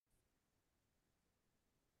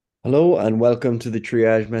Hello and welcome to the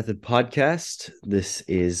Triage Method podcast. This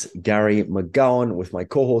is Gary McGowan with my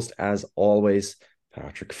co-host, as always,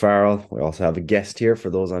 Patrick Farrell. We also have a guest here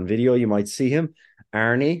for those on video. You might see him,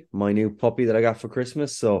 Arnie, my new puppy that I got for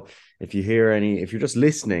Christmas. So if you're just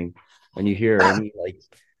listening and you hear any like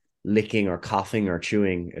licking or coughing or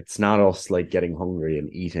chewing, it's not us like getting hungry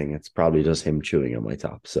and eating. It's probably just him chewing on my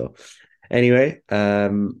top. So anyway,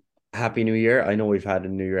 Happy New Year. I know we've had a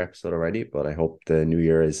New Year episode already, but I hope the New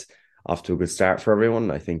Year is off to a good start for everyone.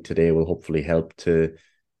 I think today will hopefully help to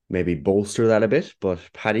maybe bolster that a bit. But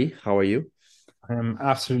Paddy, how are you? I'm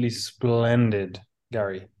absolutely splendid,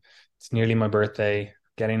 Gary. It's nearly my birthday,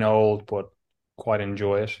 getting old, but quite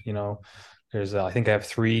enjoy it. I think I have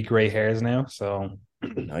three gray hairs now. So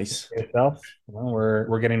Nice. yourself,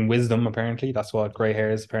 we're getting wisdom. Apparently, that's what gray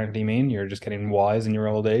hairs apparently mean. You're just getting wise in your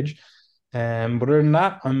old age. But other than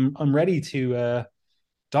that, I'm ready to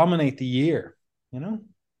dominate the year. You know.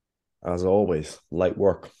 As always, light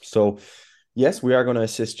work. So, yes, we are going to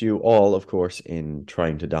assist you all, of course, in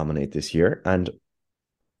trying to dominate this year. And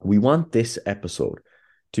we want this episode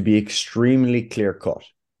to be extremely clear cut.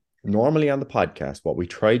 Normally on the podcast, what we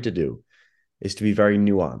try to do is to be very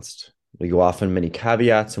nuanced. We go off in many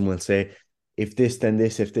caveats and we'll say, if this, then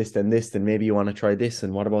this, if this, then this, then maybe you want to try this.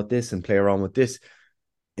 And what about this? And play around with this.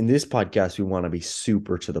 In this podcast, we want to be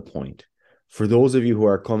super to the point. For those of you who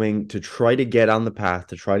are coming to try to get on the path,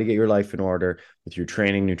 to try to get your life in order with your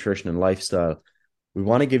training, nutrition, and lifestyle, we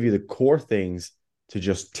want to give you the core things to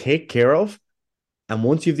just take care of. And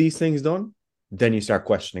once you have these things done, then you start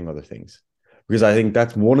questioning other things. Because I think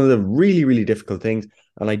that's one of the really, really difficult things.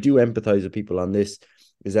 And I do empathize with people on this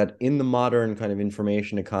is that in the modern kind of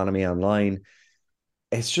information economy online,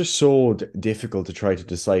 it's just so difficult to try to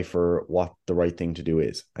decipher what the right thing to do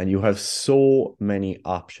is. And you have so many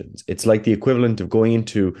options. It's like the equivalent of going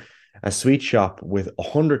into a sweet shop with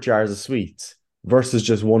 100 jars of sweets versus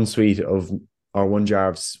just one sweet of or one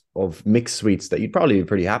jar of mixed sweets that you'd probably be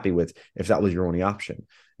pretty happy with if that was your only option.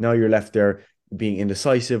 Now you're left there being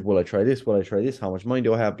indecisive. Will I try this? Will I try this? How much money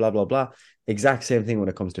do I have? Blah, blah, blah. Exact same thing when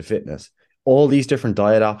it comes to fitness. All these different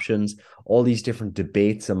diet options, all these different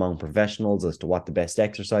debates among professionals as to what the best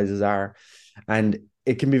exercises are. And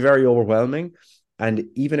it can be very overwhelming. And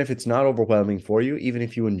even if it's not overwhelming for you, even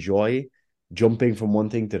if you enjoy jumping from one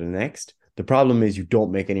thing to the next, the problem is you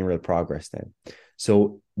don't make any real progress then.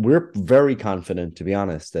 So we're very confident, to be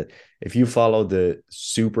honest, that if you follow the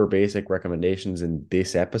super basic recommendations in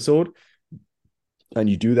this episode and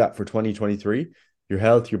you do that for 2023, your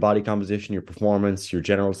health, your body composition, your performance, your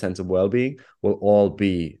general sense of well-being will all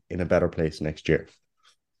be in a better place next year.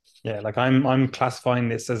 Yeah, like I'm classifying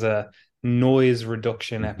this as a noise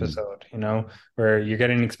reduction Mhm. episode, where you're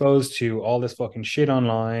getting exposed to all this fucking shit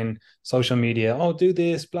online, social media, oh, do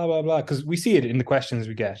this, blah, blah, blah. Because we see it in the questions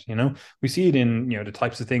we get, we see it in, the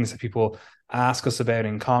types of things that people ask us about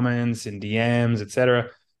in comments, in DMs, etc.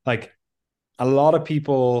 Like a lot of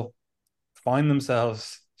people find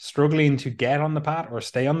themselves struggling to get on the path or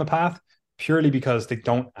stay on the path purely because they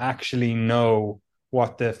don't actually know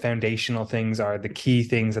what the foundational things are, the key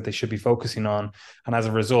things that they should be focusing on. And as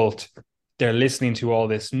a result, they're listening to all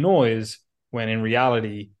this noise when in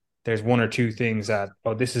reality, there's one or two things that,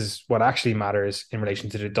 oh, this is what actually matters in relation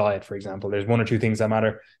to the diet, for example. There's one or two things that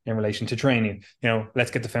matter in relation to training. Let's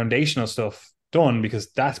get the foundational stuff done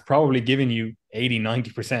because that's probably giving you 80,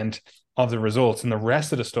 90% of the results. And the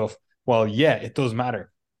rest of the stuff, well, yeah, it does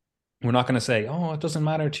matter. We're not going to say, oh, it doesn't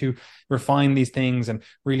matter to refine these things and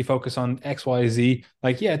really focus on X, Y, Z.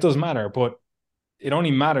 Like, yeah, it does matter, but it only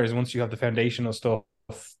matters once you have the foundational stuff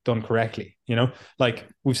done correctly. Like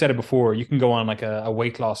we've said it before, you can go on like a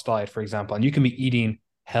weight loss diet, for example, and you can be eating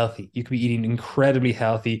healthy. You can be eating incredibly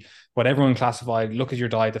healthy. What everyone classified, look at your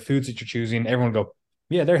diet, the foods that you're choosing, everyone go,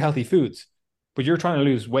 yeah, they're healthy foods, but you're trying to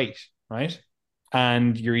lose weight, right?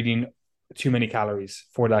 And you're eating too many calories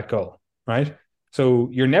for that goal, right? So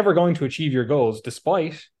you're never going to achieve your goals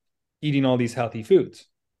despite eating all these healthy foods,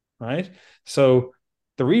 right? So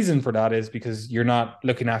the reason for that is because you're not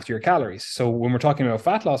looking after your calories. So when we're talking about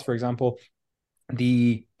fat loss, for example,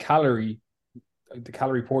 the calorie the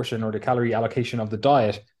calorie portion or the calorie allocation of the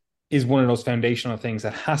diet is one of those foundational things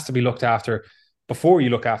that has to be looked after before you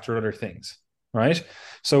look after other things, right?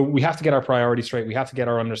 So we have to get our priorities straight. We have to get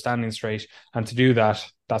our understanding straight. And to do that,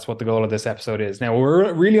 that's what the goal of this episode is. Now,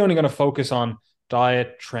 we're really only going to focus on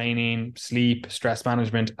diet, training, sleep, stress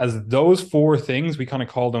management as those four things. We kind of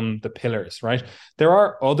call them the pillars, right? There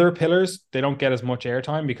are other pillars. They don't get as much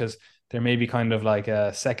airtime because there may be kind of like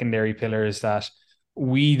secondary pillars that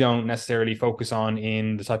we don't necessarily focus on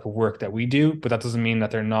in the type of work that we do, but that doesn't mean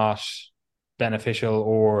that they're not beneficial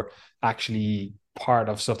or actually part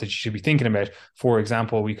of stuff that you should be thinking about. For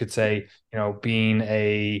example, we could say, being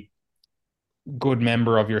a good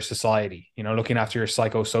member of your society, looking after your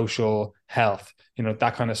psychosocial health,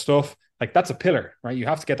 that kind of stuff. Like that's a pillar, right? You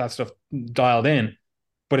have to get that stuff dialed in,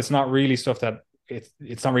 but it's not really stuff that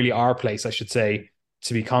it's not really our place, I should say,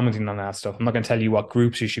 to be commenting on that stuff. I'm not going to tell you what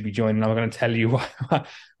groups you should be joining. I'm not going to tell you what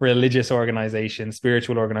religious organizations,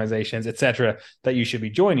 spiritual organizations, etc., that you should be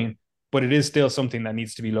joining, but it is still something that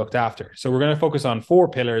needs to be looked after. So we're going to focus on 4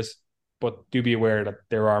 pillars, but do be aware that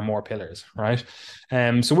there are more pillars, right?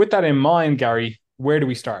 So with that in mind, Gary, where do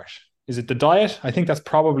we start? Is it the diet? I think that's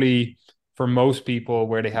probably for most people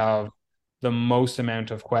where they have the most amount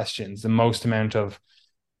of questions, the most amount of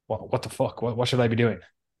what the fuck? What should I be doing?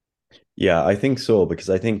 Yeah, I think so, because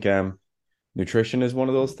I think nutrition is one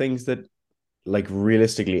of those things that, like,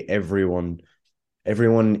 realistically everyone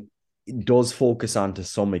does focus on to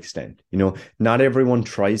some extent. Not everyone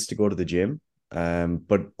tries to go to the gym,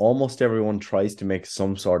 but almost everyone tries to make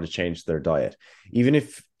some sort of change to their diet. Even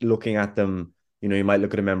if looking at them, you might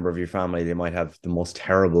look at a member of your family, they might have the most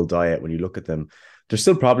terrible diet when you look at them. There's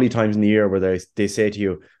still probably times in the year where they say to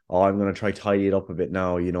you, oh, I'm going to try tidy it up a bit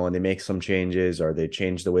now, and they make some changes, or they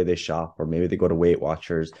change the way they shop, or maybe they go to Weight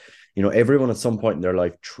Watchers. Everyone at some point in their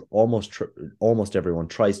life, almost everyone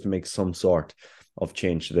tries to make some sort of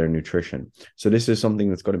change to their nutrition. So this is something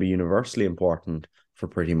that's going to be universally important for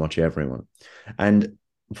pretty much everyone. And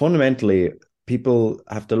fundamentally, people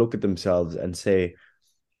have to look at themselves and say,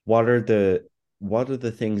 what are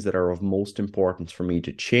the things that are of most importance for me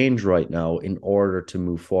to change right now in order to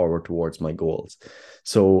move forward towards my goals?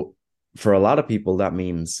 So for a lot of people, that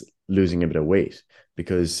means losing a bit of weight,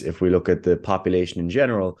 because if we look at the population in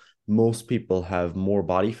general, most people have more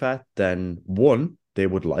body fat than, one, they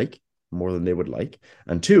would like, more than they would like,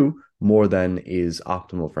 and two, more than is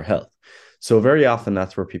optimal for health. So very often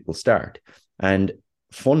that's where people start. And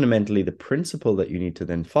fundamentally, the principle that you need to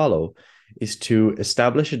then follow is to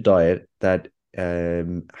establish a diet that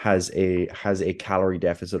has a calorie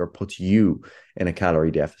deficit, or puts you in a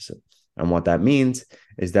calorie deficit. And what that means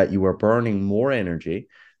is that you are burning more energy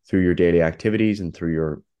through your daily activities and through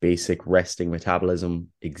your basic resting metabolism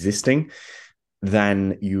existing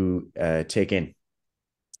than you take in.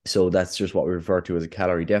 So that's just what we refer to as a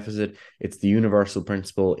calorie deficit. It's the universal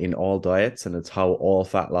principle in all diets, and it's how all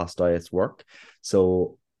fat loss diets work.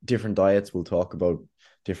 So different diets will talk about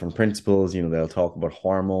different principles. They'll talk about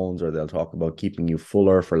hormones, or they'll talk about keeping you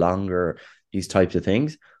fuller for longer, these types of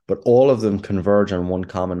things. But all of them converge on one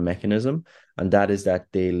common mechanism, and that is that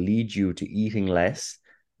they lead you to eating less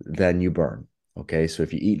than you burn. Okay, so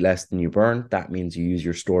if you eat less than you burn, that means you use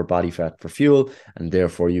your stored body fat for fuel, and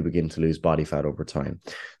therefore you begin to lose body fat over time.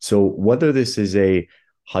 So whether this is a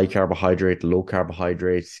high carbohydrate, low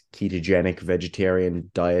carbohydrate, ketogenic, vegetarian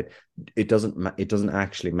diet, it doesn't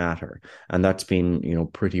actually matter. And that's been,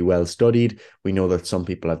 pretty well studied. We know that some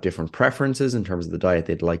people have different preferences in terms of the diet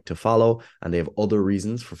they'd like to follow, and they have other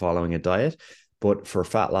reasons for following a diet. But for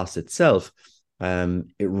fat loss itself, it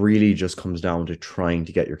really just comes down to trying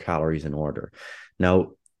to get your calories in order.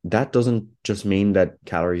 Now, that doesn't just mean that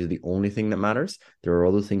calories are the only thing that matters. There are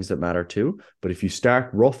other things that matter too. But if you start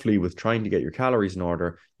roughly with trying to get your calories in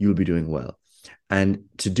order, you'll be doing well. And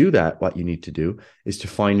to do that, what you need to do is to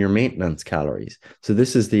find your maintenance calories. So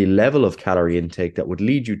this is the level of calorie intake that would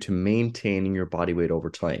lead you to maintaining your body weight over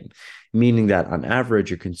time, meaning that on average,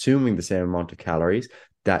 you're consuming the same amount of calories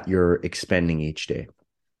that you're expending each day.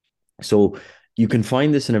 So you can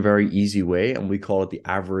find this in a very easy way, and we call it the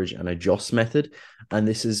average and adjust method. And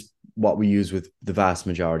this is what we use with the vast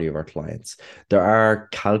majority of our clients. There are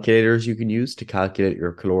calculators you can use to calculate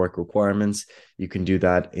your caloric requirements. You can do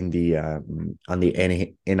that in the on the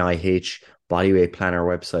NIH Body Weight Planner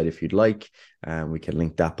website if you'd like. We can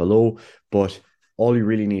link that below. But all you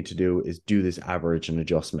really need to do is do this average and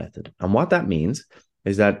adjust method. And what that means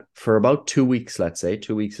is that for about 2 weeks, let's say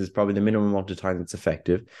 2 weeks is probably the minimum amount of time that's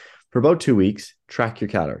effective. For about 2 weeks, track your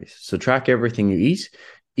calories. So track everything you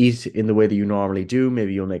eat in the way that you normally do.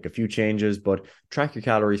 Maybe you'll make a few changes, but track your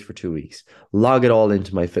calories for 2 weeks. Log it all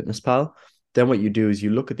into MyFitnessPal. Then what you do is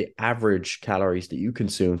you look at the average calories that you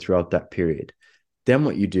consume throughout that period. Then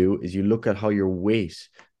what you do is you look at how your weight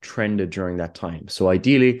trended during that time. So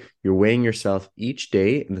ideally, you're weighing yourself each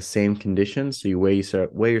day in the same conditions. So you weigh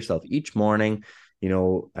yourself each morning, in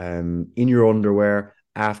your underwear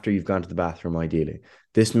after you've gone to the bathroom, ideally.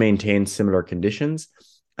 This maintains similar conditions.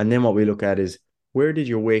 And then what we look at is, where did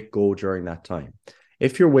your weight go during that time?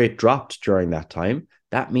 If your weight dropped during that time,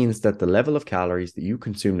 that means that the level of calories that you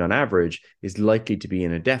consumed on average is likely to be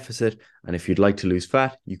in a deficit. And if you'd like to lose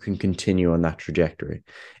fat, you can continue on that trajectory.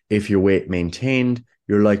 If your weight maintained,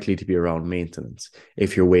 you're likely to be around maintenance.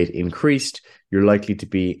 If your weight increased, you're likely to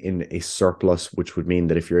be in a surplus, which would mean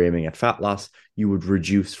that if you're aiming at fat loss, you would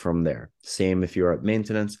reduce from there. Same if you're at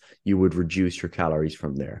maintenance, you would reduce your calories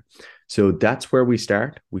from there. So that's where we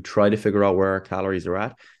start. We try to figure out where our calories are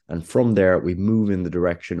at. And from there, we move in the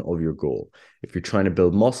direction of your goal. If you're trying to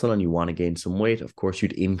build muscle and you want to gain some weight, of course,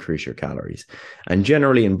 you'd increase your calories. And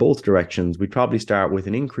generally, in both directions, we'd probably start with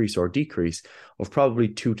an increase or decrease of probably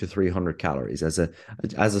 200 to 300 calories as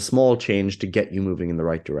a small change to get you moving in the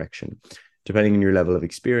right direction. Depending on your level of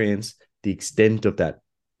experience, the extent of that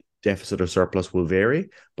deficit or surplus will vary,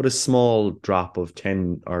 but a small drop of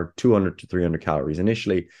 10 or 200 to 300 calories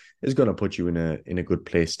initially is going to put you in a good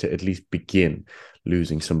place to at least begin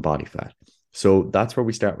losing some body fat. So that's where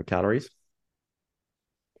we start with calories.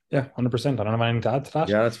 Yeah, 100%. I don't have anything to add to that.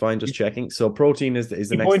 Yeah, that's fine. Just checking. So protein is the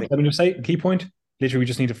next point, thing. let me just say, key point. Literally, we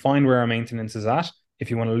just need to find where our maintenance is at.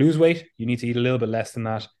 If you want to lose weight, you need to eat a little bit less than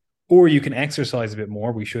that, or you can exercise a bit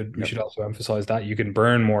more. We should also emphasize that you can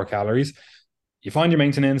burn more calories. You find your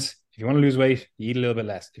maintenance. If you want to lose weight, you eat a little bit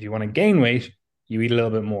less. If you want to gain weight, you eat a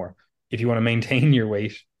little bit more. If you want to maintain your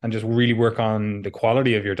weight and just really work on the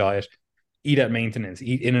quality of your diet, eat at maintenance,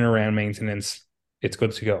 eat in and around maintenance. It's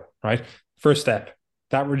good to go, right? First step,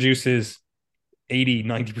 that reduces 80,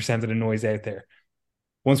 90% of the noise out there.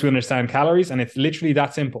 Once we understand calories, and it's literally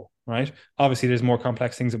that simple, right? Obviously, there's more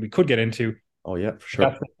complex things that we could get into. Oh, yeah, for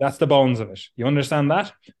sure. That's the bones of it. You understand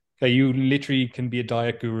that? Okay, you literally can be a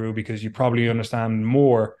diet guru because you probably understand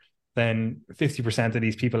more than 50% of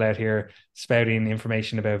these people out here spouting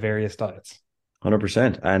information about various diets.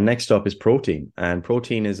 100%. And next up is protein. And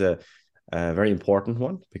protein is a very important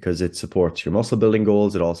one because it supports your muscle building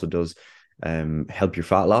goals. It also does help your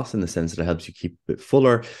fat loss in the sense that it helps you keep a bit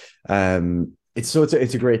fuller. It's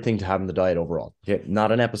a great thing to have in the diet overall. Okay,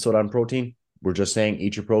 not an episode on protein. We're just saying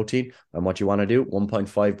eat your protein and what you want to do.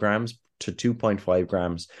 1.5 grams to 2.5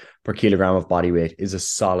 grams per kilogram of body weight is a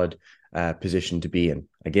solid position to be in.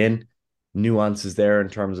 Again, nuances there in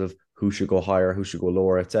terms of who should go higher, who should go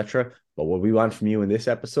lower, etc. But what we want from you in this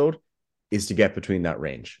episode is to get between that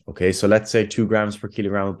range. Okay, so let's say 2 grams per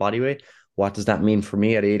kilogram of body weight. What does that mean for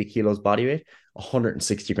me at 80 kilos body weight?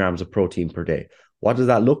 160 grams of protein per day. What does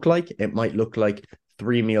that look like? It might look like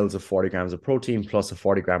 3 meals of 40 grams of protein plus a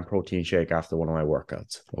 40-gram protein shake after one of my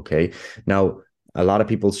workouts. Okay. Now, a lot of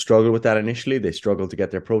people struggle with that initially. They struggle to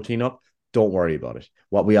get their protein up. Don't worry about it.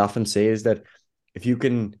 What we often say is that if you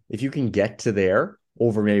can get to there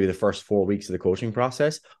over maybe the first 4 weeks of the coaching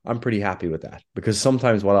process, I'm pretty happy with that. Because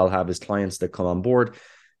sometimes what I'll have is clients that come on board,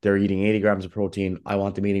 they're eating 80 grams of protein. I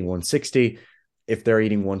want them eating 160. If they're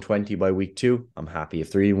eating 120 by week 2, I'm happy.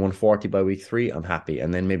 If they're eating 140 by week 3, I'm happy.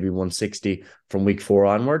 And then maybe 160 from week 4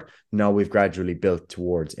 onward. Now we've gradually built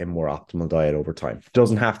towards a more optimal diet over time. It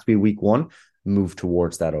doesn't have to be week 1. Move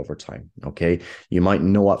towards that over time. Okay. You might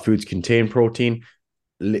know what foods contain protein.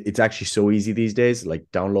 It's actually so easy these days. Like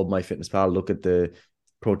download MyFitnessPal, look at the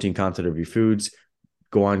protein content of your foods,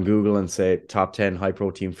 go on Google and say top 10 high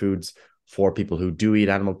protein foods for people who do eat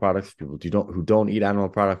animal products, people who don't eat animal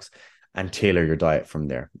products, and tailor your diet from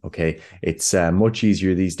there. Okay. It's much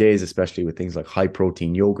easier these days, especially with things like high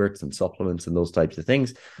protein yogurts and supplements and those types of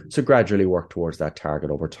things. So gradually work towards that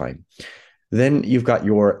target over time. Then you've got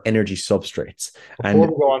your energy substrates. Before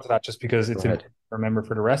we go on to that, just because it's important to remember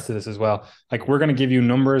for the rest of this as well, like we're going to give you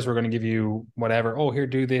numbers, we're going to give you whatever. Oh, here,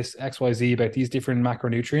 do this XYZ about these different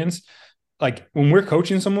macronutrients. Like when we're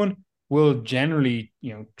coaching someone, we'll generally,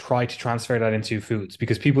 try to transfer that into foods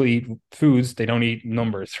because people eat foods, they don't eat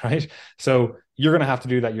numbers, right? So you're going to have to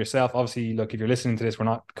do that yourself. Obviously, look, if you're listening to this, we're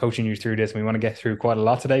not coaching you through this and we want to get through quite a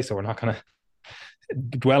lot today. So we're not going to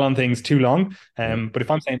dwell on things too long. But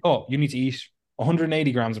if I'm saying, oh, you need to eat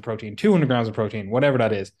 180 grams of protein, 200 grams of protein, whatever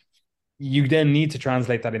that is, you then need to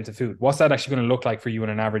translate that into food. What's that actually going to look like for you in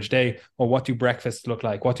an average day? Or what do breakfasts look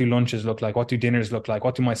like? What do lunches look like? What do dinners look like?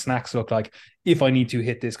 What do my snacks look like if I need to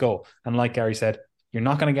hit this goal? And like Gary said, you're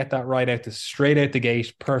not going to get that right straight out the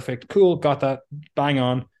gate. Perfect. Cool. Got that. Bang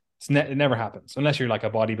on. It never happens unless you're like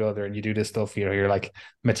a bodybuilder and you do this stuff, you're like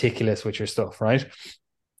meticulous with your stuff, right?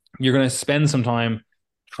 You're going to spend some time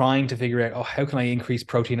trying to figure out, how can I increase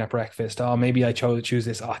protein at breakfast? Oh, maybe I choose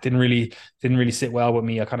this. Oh, it didn't really sit well with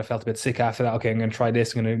me. I kind of felt a bit sick after that. Okay, I'm going to try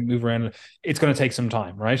this. I'm going to move around. It's going to take some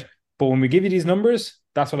time, right? But when we give you these numbers,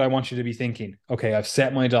 that's what I want you to be thinking. Okay, I've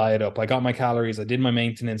set my diet up. I got my calories. I did my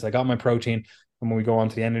maintenance. I got my protein. And when we go on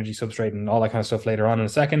to the energy substrate and all that kind of stuff later on in a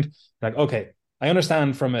second, like, okay, I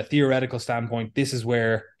understand from a theoretical standpoint, this is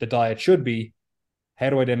where the diet should be. How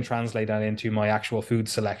do I then translate that into my actual food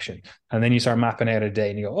selection? And then you start mapping out a day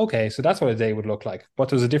and you go, okay, so that's what a day would look like. What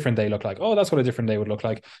does a different day look like? Oh, that's what a different day would look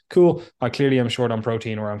like. Cool. I clearly am short on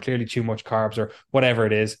protein, or I'm clearly too much carbs, or whatever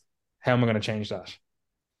it is. How am I going to change that?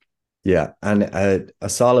 Yeah, and a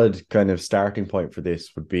solid kind of starting point for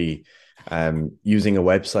this would be using a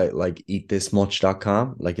website like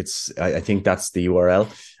eatthismuch.com. Like I think that's the URL.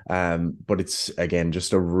 But it's again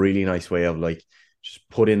just a really nice way of like just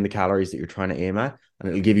put in the calories that you're trying to aim at, and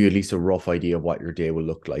it'll give you at least a rough idea of what your day will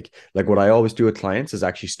look like. Like what I always do with clients is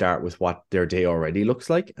actually start with what their day already looks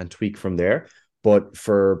like and tweak from there. But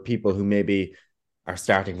for people who maybe are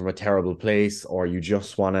starting from a terrible place, or you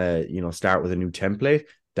just want to, start with a new template,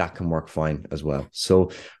 that can work fine as well.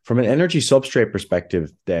 So from an energy substrate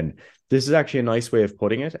perspective, then this is actually a nice way of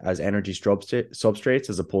putting it as energy substrates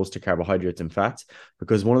as opposed to carbohydrates and fats,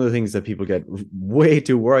 because one of the things that people get way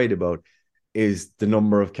too worried about is the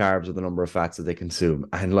number of carbs or the number of fats that they consume.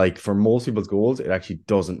 And like for most people's goals, it actually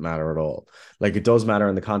doesn't matter at all. Like it does matter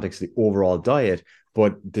in the context of the overall diet,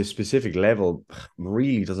 but the specific level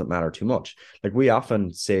really doesn't matter too much. Like we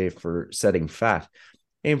often say for setting fat,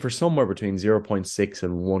 aim for somewhere between 0.6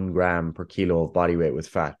 and 1 gram per kilo of body weight with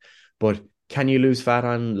fat. But can you lose fat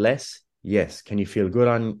on less? Yes. Can you feel good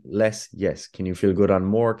on less? Yes. Can you feel good on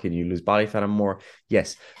more? Can you lose body fat on more?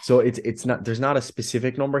 Yes. So it's not, there's not a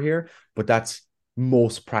specific number here, but that's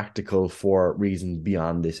most practical for reasons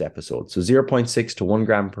beyond this episode. So 0.6 to 1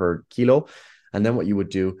 gram per kilo. And then what you would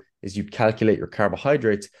do is you'd calculate your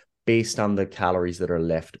carbohydrates based on the calories that are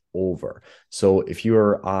left over. So if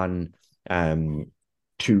you're on to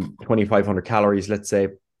 2,500 calories, let's say,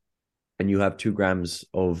 and you have 2 grams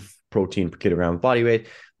of protein per kilogram of body weight,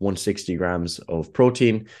 160 grams of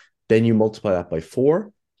protein, then you multiply that by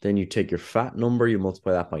 4. Then you take your fat number, you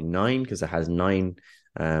multiply that by 9 because it has 9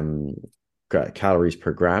 calories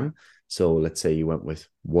per gram. So let's say you went with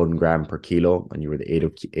 1 gram per kilo and you were the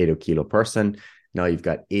 80 kilo person. Now you've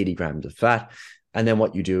got 80 grams of fat. And then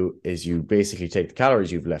what you do is you basically take the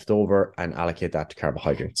calories you've left over and allocate that to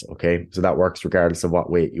carbohydrates. Okay. So that works regardless of what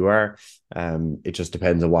weight you are. It just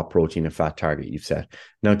depends on what protein and fat target you've set.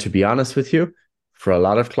 Now, to be honest with you, for a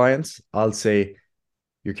lot of clients, I'll say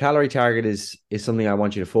your calorie target is something I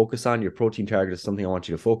want you to focus on. Your protein target is something I want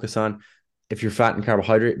you to focus on. If your fat and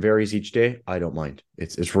carbohydrate varies each day, I don't mind.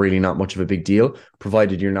 It's really not much of a big deal,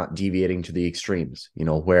 provided you're not deviating to the extremes,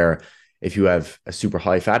 where if you have a super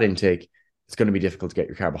high fat intake, it's going to be difficult to get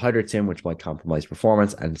your carbohydrates in, which might compromise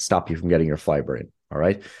performance and stop you from getting your fiber in. All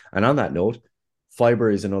right. And on that note,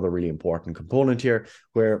 fiber is another really important component here,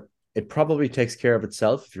 where it probably takes care of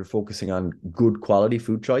itself if you're focusing on good quality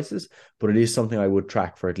food choices, but it is something I would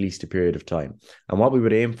track for at least a period of time. And what we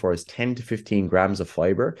would aim for is 10 to 15 grams of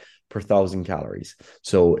fiber per 1,000 calories.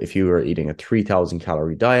 So if you were eating a 3,000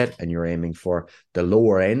 calorie diet and you're aiming for the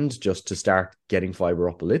lower end just to start getting fiber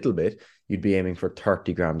up a little bit, you'd be aiming for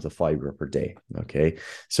 30 grams of fiber per day. Okay.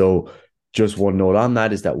 So just one note on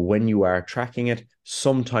that is that when you are tracking it,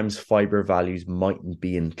 sometimes fiber values mightn't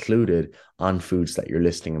be included on foods that you're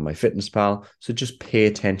listing in MyFitnessPal. So just pay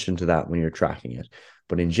attention to that when you're tracking it.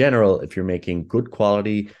 But in general, if you're making good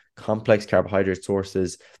quality, complex carbohydrate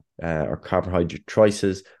sources or carbohydrate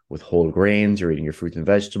choices with whole grains, you're eating your fruits and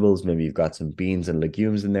vegetables, maybe you've got some beans and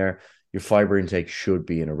legumes in there, your fiber intake should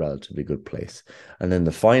be in a relatively good place. And then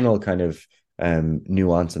the final kind of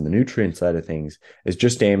nuance on the nutrient side of things is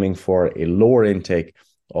just aiming for a lower intake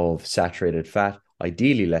of saturated fat,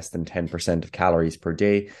 ideally less than 10% of calories per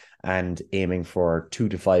day, and aiming for 2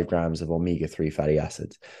 to 5 grams of omega-3 fatty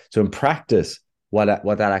acids. So in practice, what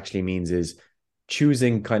that actually means is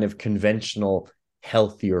choosing kind of conventional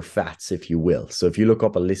healthier fats, if you will. So if you look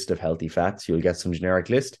up a list of healthy fats, you'll get some generic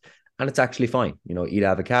list, and it's actually fine. Eat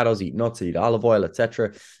avocados, eat nuts, eat olive oil,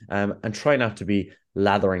 etc. And try not to be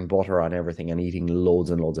lathering butter on everything and eating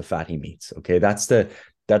loads and loads of fatty meats. Okay, that's the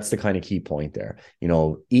kind of key point there.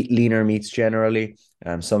 Eat leaner meats generally.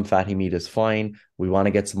 Some fatty meat is fine. We want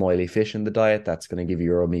to get some oily fish in the diet. That's going to give you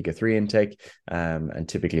your omega-3 intake, and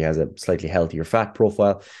typically has a slightly healthier fat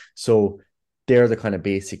profile. So they're the kind of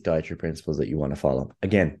basic dietary principles that you want to follow.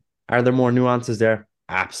 Again, are there more nuances there?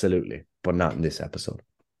 Absolutely, but not in this episode.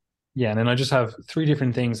 Yeah, and then I just have 3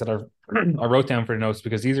 different things that I wrote down for the notes,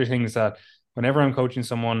 because these are things that whenever I'm coaching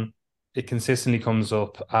someone, it consistently comes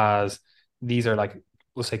up as these are like,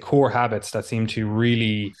 we'll say, core habits that seem to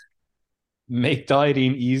really make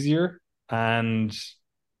dieting easier. And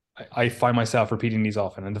I find myself repeating these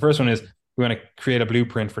often. And the first one is we want to create a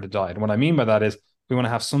blueprint for the diet. And what I mean by that is we want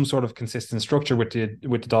to have some sort of consistent structure with the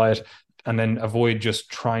diet, and then avoid just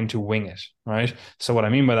trying to wing it, right? So what I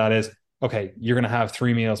mean by that is okay, you're going to have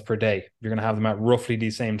 3 meals per day. You're going to have them at roughly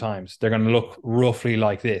the same times. They're going to look roughly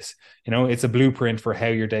like this. It's a blueprint for how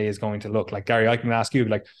your day is going to look. Like, Gary, I can ask you,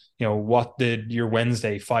 like, what did your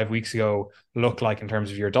Wednesday 5 weeks ago look like in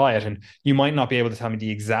terms of your diet? And you might not be able to tell me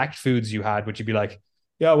the exact foods you had, but you'd be like,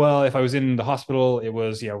 yeah, well, if I was in the hospital, it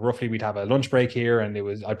was, roughly we'd have a lunch break here and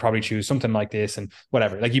I'd probably choose something like this and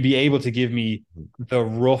whatever. Like, you'd be able to give me the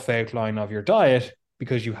rough outline of your diet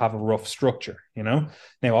because you have a rough structure. Now,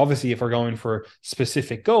 obviously, if we're going for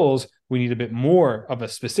specific goals, we need a bit more of a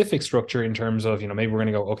specific structure in terms of, maybe we're going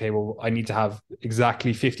to go, okay, well, I need to have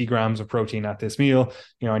exactly 50 grams of protein at this meal.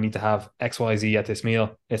 I need to have XYZ at this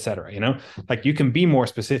meal, etc. Like, you can be more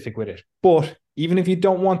specific with it. But even if you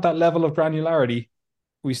don't want that level of granularity,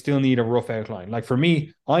 we still need a rough outline. Like, for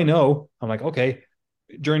me, I know, I'm like, okay,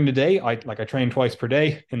 during the day, I train twice per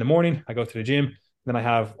day. In the morning, I go to the gym. Then I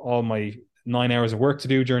have all my 9 hours of work to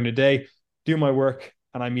do during the day, do my work,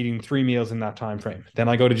 and I'm eating 3 meals in that time frame. Then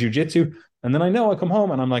I go to jujitsu, and then I know I come home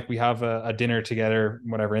and I'm like, we have a dinner together,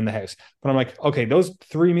 whatever, in the house. But I'm like, okay, those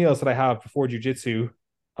 3 meals that I have before jujitsu,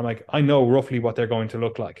 I'm like, I know roughly what they're going to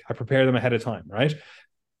look like. I prepare them ahead of time, right?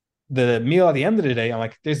 The meal at the end of the day, I'm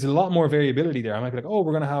like, there's a lot more variability there. I might be like, oh,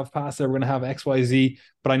 we're going to have pasta, we're going to have XYZ,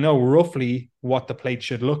 but I know roughly what the plate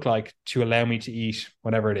should look like to allow me to eat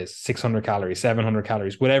whatever it is, 600 calories, 700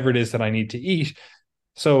 calories, whatever it is that I need to eat.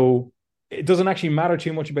 So it doesn't actually matter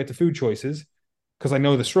too much about the food choices because I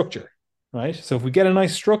know the structure, right? So if we get a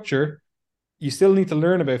nice structure, you still need to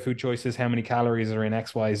learn about food choices, how many calories are in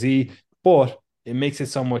XYZ, but it makes it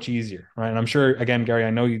so much easier, right? And I'm sure, again, Gary, I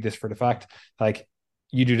know you this for the fact, like,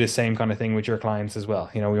 you do the same kind of thing with your clients as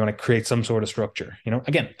well. We want to create some sort of structure.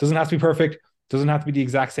 Again, it doesn't have to be perfect, doesn't have to be the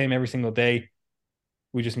exact same every single day.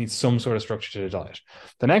 We just need some sort of structure to the diet.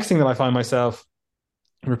 The next thing that I find myself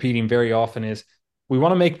repeating very often is we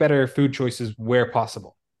want to make better food choices where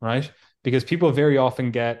possible, right? Because people very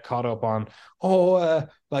often get caught up on,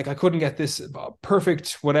 like, I couldn't get this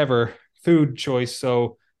perfect whatever food choice,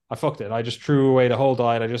 so I fucked it. I just threw away the whole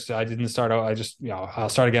diet. I didn't start out. I'll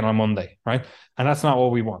start again on Monday, right? And that's not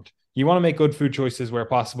what we want. You want to make good food choices where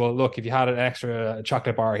possible. Look, if you had an extra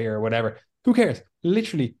chocolate bar here or whatever, who cares?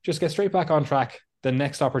 Literally, just get straight back on track the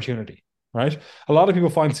next opportunity, right? A lot of people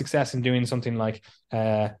find success in doing something like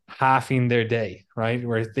halving their day, right?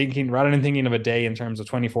 Where rather than thinking of a day in terms of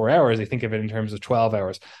 24 hours, they think of it in terms of 12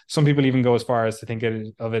 hours. Some people even go as far as to think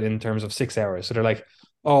of it in terms of 6 hours. So they're like,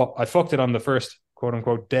 oh, I fucked it on the first quote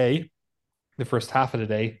unquote day, the first half of the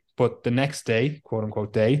day, but the next day, quote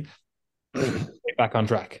unquote day, back on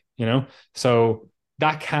track, So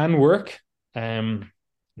that can work.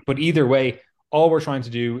 But either way, all we're trying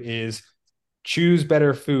to do is choose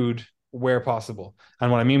better food where possible.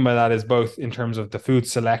 And what I mean by that is both in terms of the food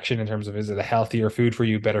selection, in terms of, is it a healthier food for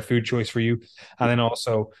you, better food choice for you, and then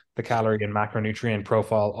also the calorie and macronutrient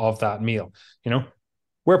profile of that meal.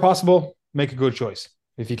 Where possible, make a good choice.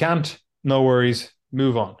 If you can't, no worries,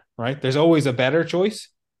 move on, right? There's always a better choice,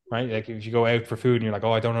 right? Like, if you go out for food and you're like,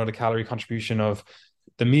 oh, I don't know the calorie contribution of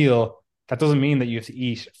the meal, that doesn't mean that you have to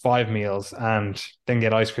eat 5 meals and then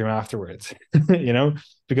get ice cream afterwards,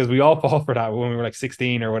 because we all fall for that when we were like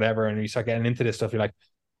 16 or whatever, and you start getting into this stuff, you're like,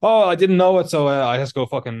 oh, I didn't know it, so I just go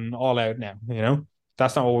fucking all out now,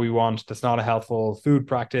 That's not what we want. That's not a healthful food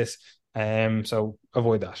practice. So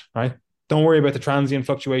avoid that, right? Don't worry about the transient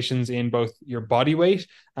fluctuations in both your body weight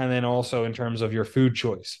and then also in terms of your food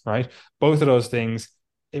choice, right? Both of those things,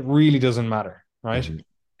 it really doesn't matter, right? Mm-hmm.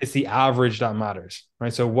 It's the average that matters,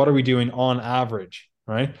 right? So what are we doing on average,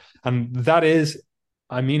 right? And that is,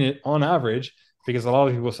 I mean it on average, because a lot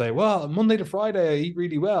of people say, well, Monday to Friday, I eat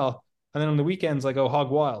really well. And then on the weekends, I go hog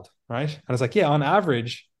wild, right? And it's like, yeah, on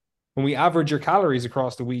average, when we average your calories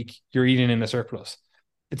across the week, you're eating in a surplus.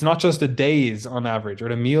 It's not just the days on average or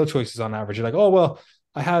the meal choices on average. You're like, oh, well,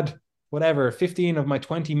 I had whatever, 15 of my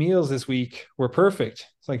 20 meals this week were perfect.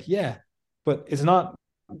 It's like, yeah, but it's not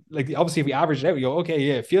like, obviously if we average it out, we go, okay,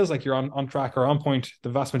 yeah, it feels like you're on track or on point the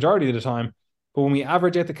vast majority of the time. But when we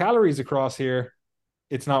average out the calories across here,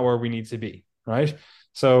 it's not where we need to be, right?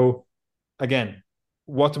 So again,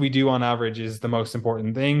 what do we do on average is the most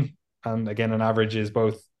important thing. And again, an average is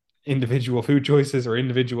both individual food choices or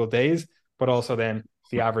individual days, but also then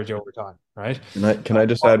the average over time, right? Can I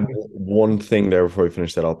just add one thing there before we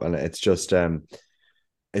finish that up? And it's just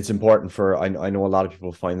it's important for, I know a lot of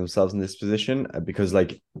people find themselves in this position because,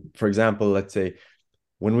 like, for example, let's say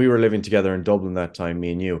when we were living together in Dublin that time,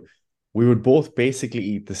 me and you, we would both basically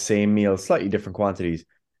eat the same meal, slightly different quantities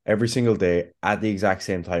every single day at the exact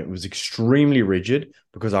same time. It was extremely rigid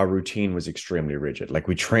because our routine was extremely rigid. Like,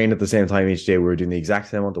 we trained at the same time each day. We were doing the exact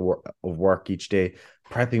same amount of work each day,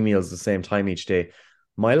 prepping meals at the same time each day.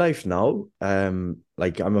 My life now,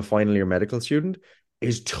 like I'm a final year medical student,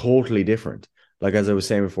 is totally different. Like as I was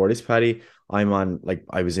saying before this, Paddy, I'm on like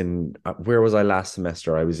I was in where was I last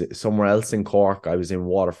semester? I was somewhere else in Cork. I was in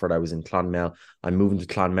Waterford. I was in Clonmel. I'm moving to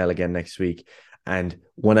Clonmel again next week. And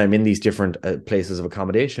when I'm in these different places of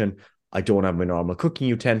accommodation, I don't have my normal cooking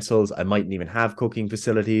utensils. I mightn't even have cooking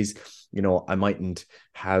facilities. I mightn't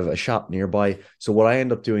have a shop nearby. So what I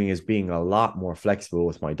end up doing is being a lot more flexible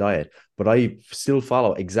with my diet, but I still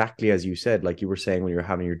follow exactly as you said, like you were saying when you're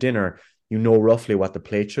having your dinner, you know roughly what the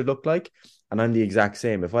plate should look like. And I'm the exact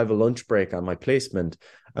same. If I have a lunch break on my placement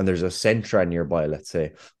and there's a Centra nearby, let's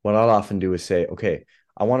say, what I'll often do is say, okay,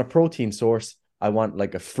 I want a protein source. I want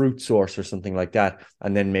like a fruit source or something like that.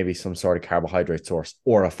 And then maybe some sort of carbohydrate source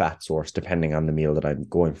or a fat source, depending on the meal that I'm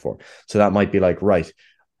going for. So that might be like, right,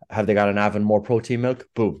 have they got an Avonmore protein milk?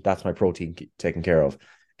 Boom, that's my protein taken care of.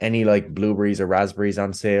 Any like blueberries or raspberries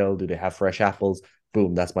on sale? Do they have fresh apples?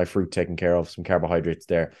 Boom, that's my fruit taken care of. Some carbohydrates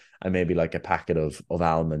there, and maybe like a packet of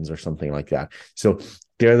almonds or something like that. So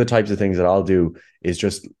they're the types of things that I'll do. Is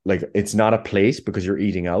just like it's not a place because you're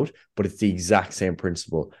eating out, but it's the exact same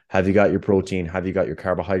principle. Have you got your protein? Have you got your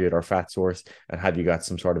carbohydrate or fat source? And have you got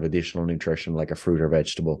some sort of additional nutrition like a fruit or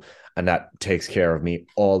vegetable? And that takes care of me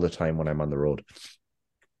all the time when I'm on the road.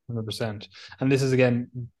 100%. And this is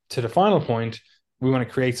again to the final point. We want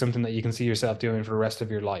to create something that you can see yourself doing for the rest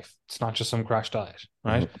of your life. It's not just some crash diet,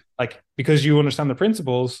 right? Mm-hmm. Like because you understand the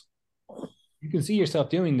principles, you can see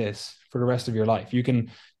yourself doing this for the rest of your life. You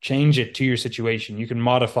can change it to your situation. You can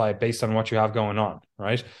modify it based on what you have going on,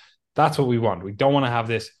 right? That's what we want. We don't want to have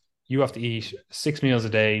this. You have to eat 6 meals a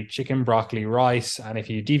day, chicken, broccoli, rice. And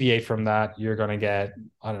if you deviate from that, you're going to get,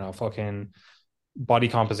 I don't know, fucking body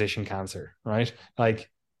composition cancer, right?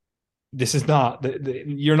 Like this is not,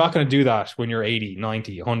 you're not going to do that when you're 80,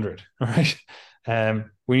 90, 100, right?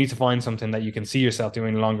 We need to find something that you can see yourself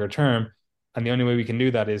doing longer term. And the only way we can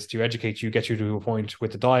do that is to educate you, get you to a point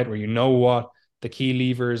with the diet where you know what the key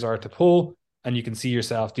levers are to pull, and you can see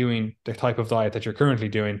yourself doing the type of diet that you're currently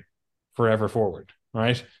doing forever forward,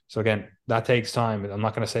 right? So again, that takes time. I'm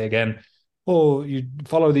not going to say again, oh, you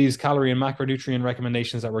follow these calorie and macronutrient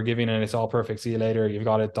recommendations that we're giving and it's all perfect. See you later. You've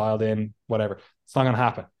got it dialed in, whatever. It's not going to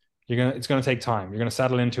happen. It's going to take time. You're going to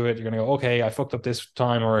settle into it. You're going to go, okay, I fucked up this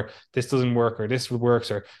time, or this doesn't work, or this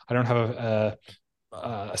works, or I don't have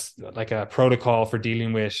like a protocol for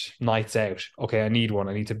dealing with nights out. Okay, I need one.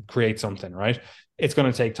 I need to create something, right? It's going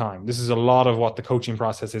to take time. This is a lot of what the coaching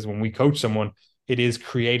process is. When we coach someone, it is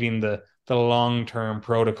creating the long-term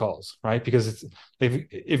protocols, right? Because it's if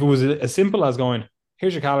it was as simple as going,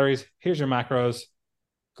 here's your calories, here's your macros,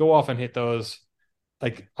 go off and hit those,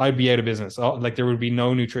 like I'd be out of business. Like there would be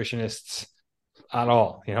no nutritionists at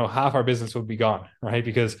all. Half our business would be gone, right?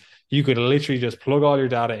 Because you could literally just plug all your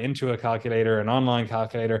data into a calculator, an online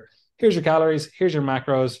calculator. Here's your calories, here's your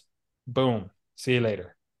macros, boom, see you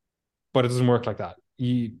later. But it doesn't work like that.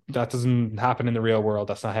 That doesn't happen in the real world.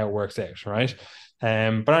 That's not how it works out, right?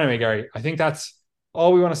 But anyway, Gary, I think that's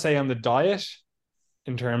all we want to say on the diet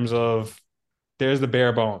in terms of there's the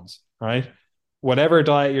bare bones, right? Whatever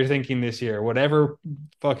diet you're thinking this year, whatever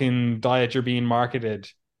fucking diet you're being marketed,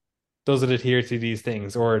 does it adhere to these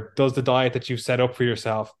things? Or does the diet that you've set up for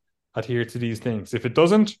yourself adhere to these things? If it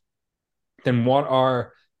doesn't, then what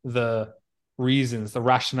are the reasons, the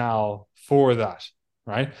rationale for that,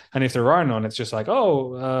 right? And if there are none, it's just like,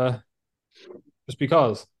 just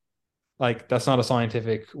because. Like, that's not a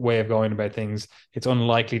scientific way of going about things. It's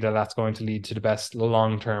unlikely that that's going to lead to the best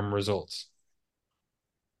long-term results.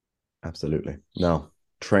 Absolutely. No,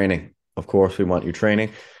 training. Of course, we want you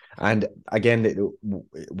training. And again,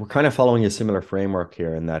 we're kind of following a similar framework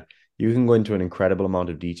here in that you can go into an incredible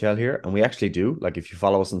amount of detail here. And we actually do. Like if you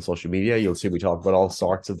follow us on social media, you'll see we talk about all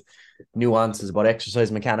sorts of nuances about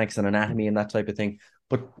exercise mechanics and anatomy and that type of thing.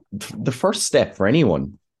 But the first step for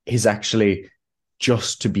anyone is actually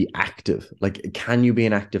just to be active. Like, can you be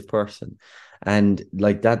an active person? And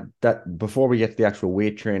like that before we get to the actual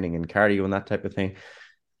weight training and cardio and that type of thing,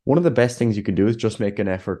 one of the best things you can do is just make an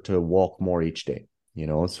effort to walk more each day.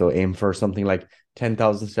 So aim for something like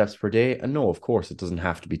 10,000 steps per day. And no, of course, it doesn't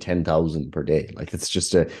have to be 10,000 per day. Like it's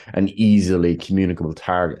just an easily communicable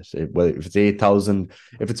target. Whether if it's 8,000,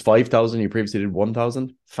 if it's 5,000, you previously did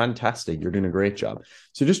 1,000, fantastic. You're doing a great job.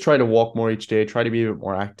 So just try to walk more each day, try to be a bit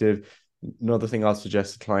more active. Another thing I'll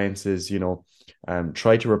suggest to clients is,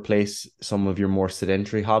 try to replace some of your more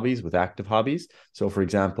sedentary hobbies with active hobbies. So for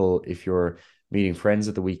example, if you're meeting friends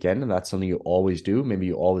at the weekend and that's something you always do, maybe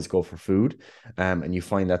you always go for food, and you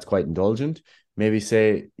find that's quite indulgent, maybe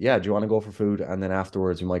say, yeah, do you want to go for food? And then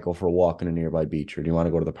afterwards you might go for a walk in a nearby beach, or do you want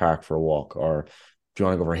to go to the park for a walk, or do you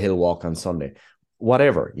want to go for a hill walk on Sunday?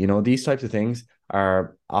 whatever, these types of things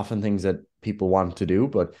are often things that people want to do.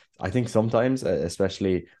 But I think sometimes,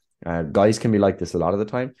 especially guys can be like this a lot of the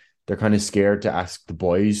time. They're kind of scared to ask the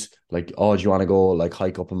boys, like, oh, do you want to go like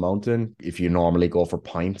hike up a mountain? If you normally go for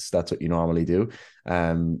pints, that's what you normally do.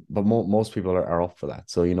 But most people are up for that.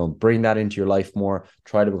 So, bring that into your life more,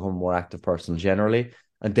 try to become a more active person generally.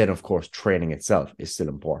 And then, of course, training itself is still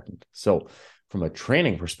important. So, from a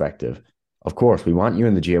training perspective, of course, we want you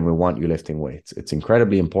in the gym. We want you lifting weights. It's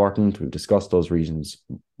incredibly important. We've discussed those reasons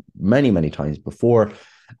many, many times before.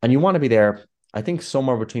 And you want to be there, I think,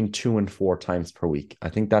 somewhere between 2 and 4 times per week. I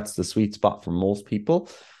think that's the sweet spot for most people.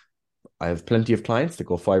 I have plenty of clients that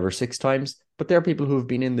go 5 or 6 times, but there are people who have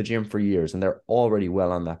been in the gym for years and they're already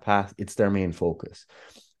well on that path. It's their main focus.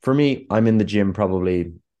 For me, I'm in the gym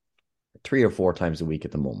probably 3 or 4 times a week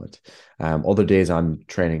at the moment. Other days I'm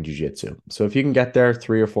training jiu-jitsu. So if you can get there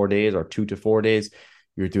 3 or 4 days or 2 to 4 days,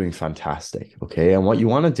 you're doing fantastic. Okay. And what you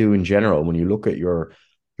want to do in general, when you look at your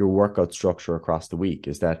workout structure across the week,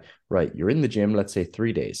 is that, right, you're in the gym, let's say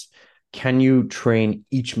 3 days. Can you train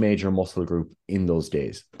each major muscle group in those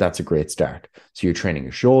days? That's a great start. So you're training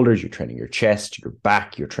your shoulders, you're training your chest, your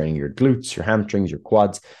back, you're training your glutes, your hamstrings, your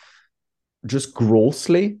quads. Just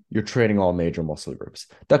grossly, you're training all major muscle groups.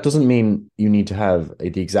 That doesn't mean you need to have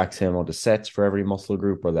the exact same amount of sets for every muscle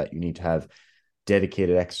group, or that you need to have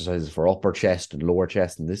dedicated exercises for upper chest and lower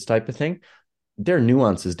chest and this type of thing. There are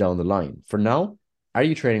nuances down the line. For now, are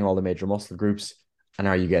you training all the major muscle groups, and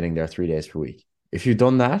are you getting there 3 days per week? If you've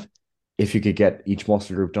done that, if you could get each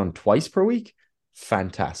muscle group done twice per week,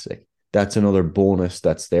 fantastic. That's another bonus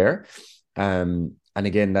that's there. And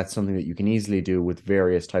again, that's something that you can easily do with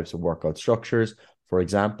various types of workout structures. For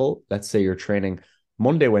example, let's say you're training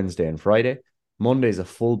Monday, Wednesday, and Friday. Monday is a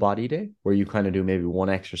full body day where you kind of do maybe one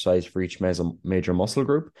exercise for each major muscle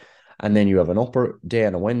group. And then you have an upper day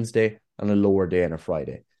on a Wednesday and a lower day on a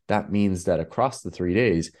Friday. That means that across the 3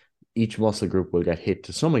 days, each muscle group will get hit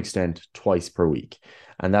to some extent twice per week.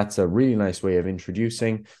 And that's a really nice way of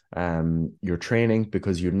introducing your training,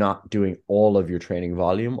 because you're not doing all of your training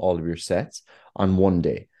volume, all of your sets on one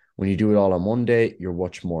day. When you do it all on one day, you're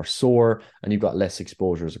much more sore and you've got less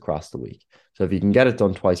exposures across the week. So if you can get it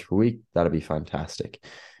done twice per week, that'll be fantastic.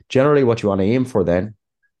 Generally, what you want to aim for then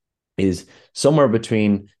is somewhere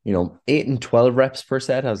between 8 and 12 reps per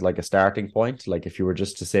set as like a starting point. Like if you were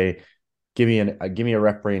just to say, give me a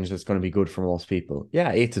rep range that's going to be good for most people.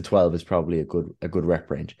 Yeah, 8 to 12 is probably a good rep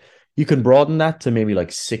range. You can broaden that to maybe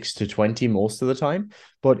like 6 to 20 most of the time,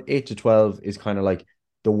 but 8 to 12 is kind of like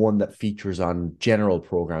the one that features on general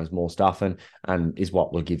programs most often, and is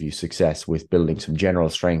what will give you success with building some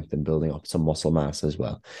general strength and building up some muscle mass as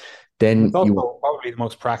well. Then it's also probably the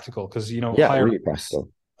most practical, because higher really reps,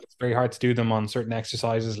 practical. it's very hard to do them on certain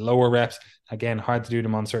exercises. Lower reps, again, hard to do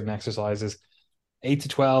them on certain exercises. 8 to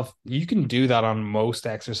 12, you can do that on most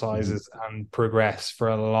exercises and progress for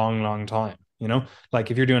a long, long time.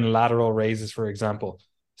 Like if you're doing lateral raises, for example,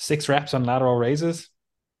 6 reps on lateral raises,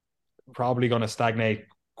 probably going to stagnate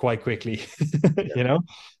quite quickly.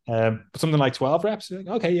 Something like 12 reps,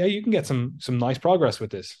 okay, yeah, you can get some nice progress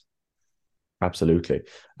with this. Absolutely.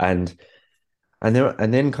 And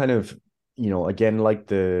then kind of, again, like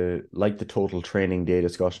the total training day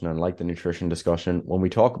discussion and like the nutrition discussion, when we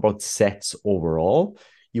talk about sets overall,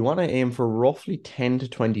 you want to aim for roughly 10 to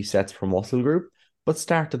 20 sets per muscle group, but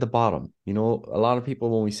start at the bottom. A lot of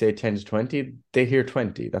people, when we say 10 to 20, they hear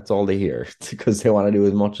 20. That's all they hear, because they want to do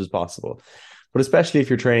as much as possible. But especially if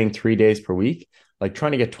you're training 3 days per week, like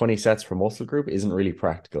trying to get 20 sets per muscle group isn't really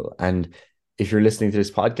practical. And if you're listening to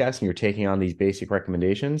this podcast and you're taking on these basic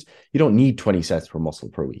recommendations, you don't need 20 sets per muscle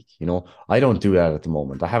per week. I don't do that at the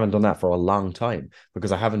moment. I haven't done that for a long time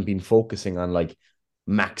because I haven't been focusing on like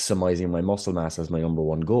maximizing my muscle mass as my number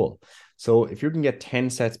one goal. So if you can get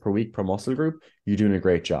 10 sets per week per muscle group, you're doing a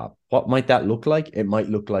great job. What might that look like? It might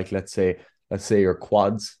look like, let's say your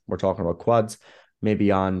quads. We're talking about quads.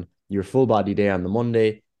 Maybe on your full body day on the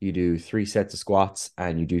Monday, you do 3 sets of squats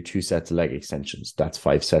and you do 2 sets of leg extensions. That's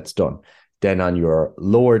 5 sets done. Then on your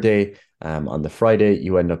lower day, on the Friday,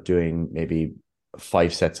 you end up doing maybe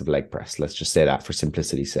 5 sets of leg press. Let's just say that for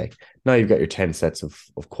simplicity's sake. Now you've got your 10 sets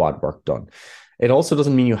of quad work done. It also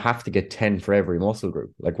doesn't mean you have to get 10 for every muscle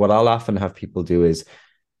group. Like what I'll often have people do is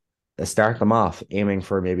start them off aiming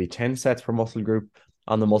for maybe 10 sets per muscle group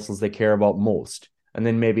on the muscles they care about most, and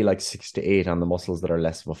then maybe like 6 to 8 on the muscles that are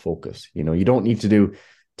less of a focus. You don't need to do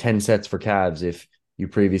 10 sets for calves if you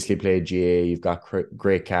previously played GA, you've got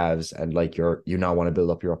great calves, and like you now want to build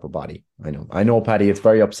up your upper body. I know, Paddy, it's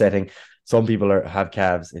very upsetting. Some people have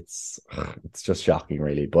calves. It's just shocking,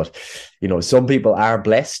 really. But some people are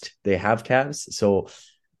blessed; they have calves. So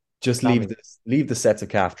just leave this. leave the sets of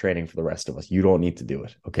calf training for the rest of us. You don't need to do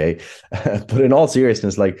it. Okay. But in all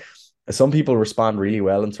seriousness, like some people respond really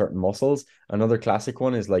well in certain muscles. Another classic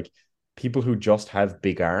one is like people who just have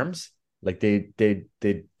big arms. Like they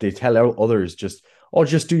tell others just, oh,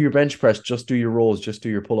 just do your bench press, just do your rows, just do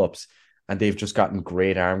your pull-ups. And they've just gotten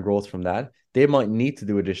great arm growth from that. They might need to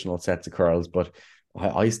do additional sets of curls, but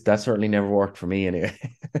I that certainly never worked for me anyway.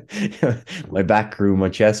 My back grew, my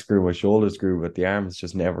chest grew, my shoulders grew, but the arms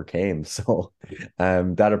just never came. So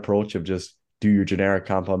that approach of just do your generic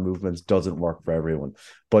compound movements doesn't work for everyone.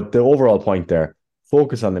 But the overall point there,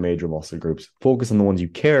 focus on the major muscle groups, focus on the ones you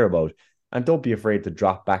care about, and don't be afraid to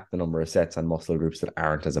drop back the number of sets on muscle groups that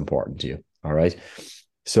aren't as important to you. All right.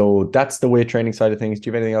 So that's the weight training side of things. Do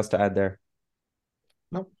you have anything else to add there?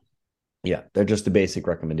 No. Yeah, they're just the basic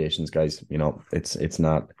recommendations, guys. You know, it's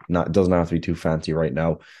not it doesn't have to be too fancy right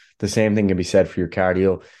now. The same thing can be said for your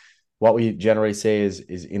cardio. What we generally say is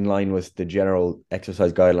in line with the general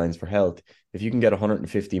exercise guidelines for health. If you can get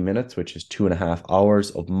 150 minutes, which is 2.5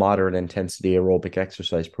 hours of moderate intensity aerobic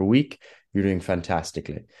exercise per week, you're doing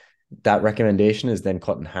fantastically. That recommendation is then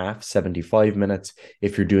cut in half, 75 minutes,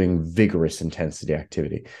 if you're doing vigorous intensity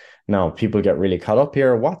activity. Now, people get really caught up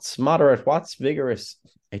here. What's moderate? What's vigorous?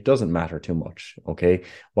 It doesn't matter too much. Okay.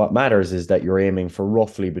 What matters is that you're aiming for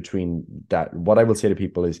roughly between that. What I will say to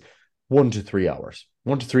people is 1 to 3 hours.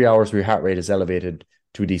 1 to 3 hours where your heart rate is elevated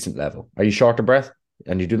to a decent level. Are you short of breath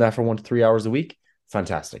and you do that for 1 to 3 hours a week?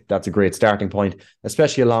 Fantastic. That's a great starting point,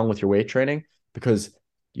 especially along with your weight training, because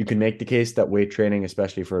you can make the case that weight training,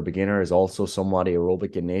 especially for a beginner, is also somewhat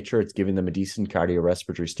aerobic in nature. It's giving them a decent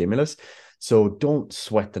cardiorespiratory stimulus. So don't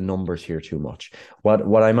sweat the numbers here too much.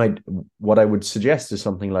 What I would suggest is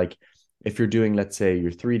something like, if you're doing, let's say,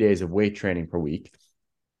 your 3 days of weight training per week,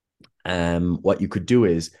 what you could do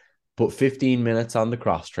is put 15 minutes on the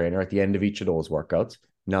cross trainer at the end of each of those workouts.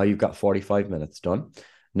 Now you've got 45 minutes done.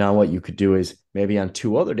 Now what you could do is maybe on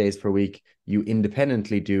 2 other days per week, you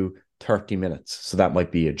independently do 30 minutes. So that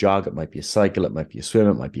might be a jog, it might be a cycle, it might be a swim,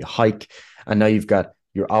 it might be a hike. And now you've got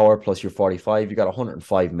your hour plus your 45, you got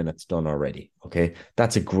 105 minutes done already. Okay.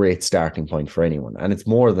 That's a great starting point for anyone. And it's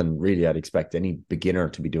more than really I'd expect any beginner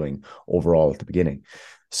to be doing overall at the beginning.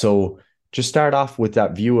 So just start off with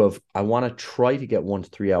that view of, I want to try to get 1 to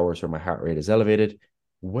 3 hours where my heart rate is elevated.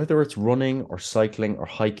 Whether it's running or cycling or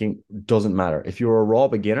hiking, doesn't matter. If you're a raw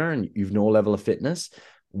beginner and you've no level of fitness,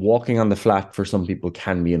 walking on the flat for some people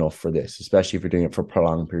can be enough for this, especially if you're doing it for a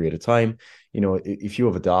prolonged period of time. You know, if you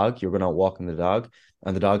have a dog, you're going out walking the dog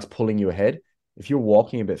and the dog's pulling you ahead. If you're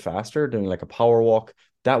walking a bit faster, doing like a power walk,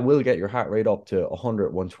 that will get your heart rate up to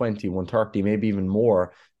 100, 120, 130, maybe even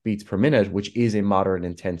more beats per minute, which is a moderate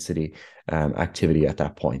intensity activity at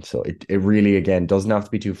that point. So it really, again, doesn't have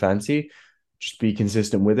to be too fancy. Just be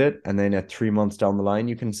consistent with it. And then at 3 months down the line,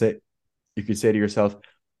 you could say to yourself,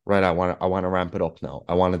 right, I want to ramp it up now.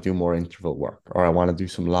 I want to do more interval work, or I want to do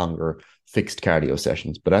some longer fixed cardio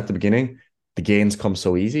sessions. But at the beginning, the gains come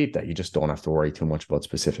so easy that you just don't have to worry too much about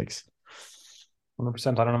specifics.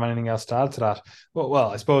 100%. I don't have anything else to add to that.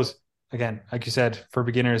 Well, I suppose, again, like you said, for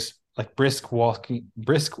beginners, like brisk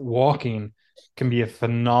walking can be a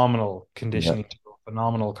phenomenal conditioning tool,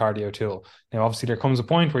 phenomenal cardio tool. Now, obviously, there comes a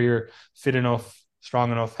point where you're fit enough,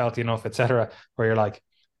 strong enough, healthy enough, etc., where you're like,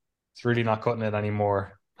 it's really not cutting it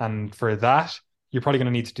anymore. And for that, you're probably going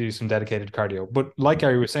to need to do some dedicated cardio. But like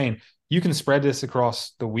Gary was saying, you can spread this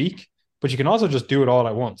across the week, but you can also just do it all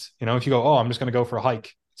at once. You know, if you go, oh, I'm just going to go for a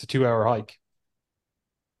hike, it's a 2-hour hike,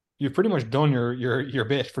 you've pretty much done your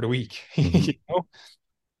bit for the week. You know?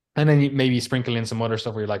 And then you maybe sprinkle in some other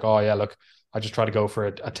stuff where you're like, oh yeah, look, I just try to go for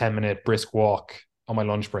a 10-minute brisk walk on my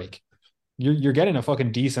lunch break. You're getting a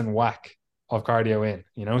fucking decent whack of cardio in,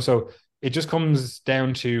 you know? So it just comes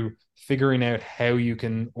down to figuring out how you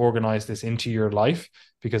can organize this into your life.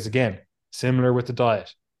 Because again, similar with the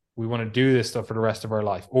diet, we want to do this stuff for the rest of our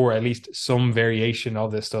life, or at least some variation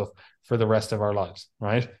of this stuff for the rest of our lives,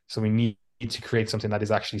 right? So we need to create something that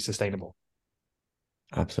is actually sustainable.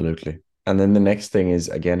 Absolutely. And then the next thing is,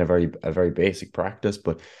 again, a very basic practice,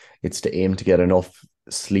 but it's to aim to get enough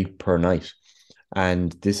sleep per night.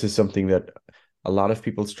 And this is something that a lot of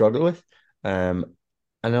people struggle with. And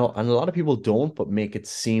a lot of people don't, but make it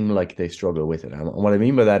seem like they struggle with it. And what I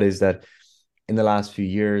mean by that is that in the last few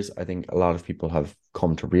years, I think a lot of people have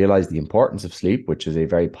come to realize the importance of sleep, which is a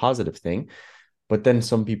very positive thing. But then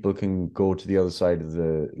some people can go to the other side of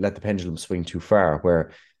let the pendulum swing too far,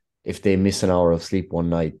 where if they miss an hour of sleep one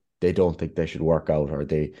night, they don't think they should work out, or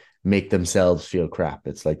they make themselves feel crap.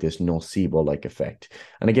 It's like this nocebo-like effect.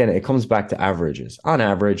 And again, it comes back to averages. On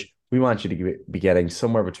average, we want you to be getting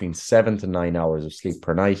somewhere between 7 to 9 hours of sleep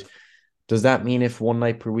per night Does that mean if one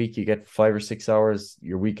night per week you get 5 or 6 hours,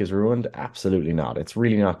 your week is ruined? Absolutely not. It's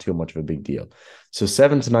really not too much of a big deal. So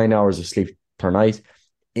 7 to 9 hours of sleep per night,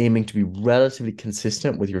 aiming to be relatively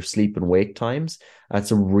consistent with your sleep and wake times.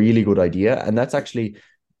 That's a really good idea. And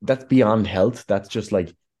that's beyond health. That's just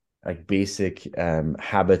like basic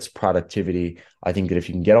habits, productivity. I think that if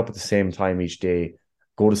you can get up at the same time each day,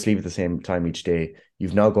 go to sleep at the same time each day,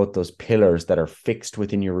 you've now got those pillars that are fixed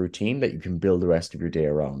within your routine that you can build the rest of your day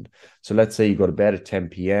around. So let's say you go to bed at 10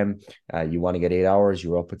 p.m., you want to get 8 hours,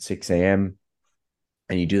 you're up at 6 a.m.,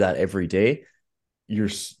 and you do that every day, you're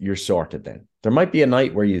sorted then. There might be a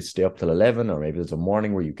night where you stay up till 11, or maybe there's a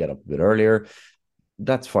morning where you get up a bit earlier.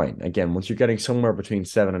 That's fine. Again, once you're getting somewhere between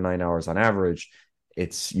 7 and 9 hours on average,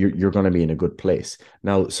 you're going to be in a good place.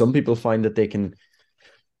 Now, some people find that they can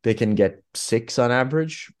get 6 on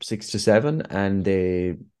average, 6 to 7, and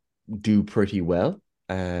they do pretty well.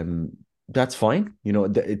 That's fine.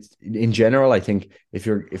 It's in general, I think if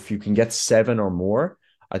you can get 7 or more,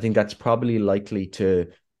 I think that's probably likely to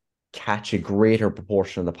catch a greater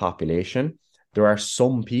proportion of the population. There are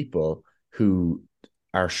some people who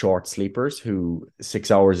are short sleepers who 6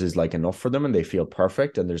 hours is like enough for them and they feel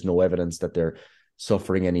perfect, and there's no evidence that they're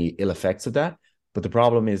suffering any ill effects of that. But the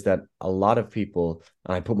problem is that a lot of people,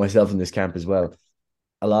 and I put myself in this camp as well,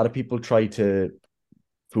 a lot of people try to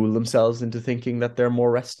fool themselves into thinking that they're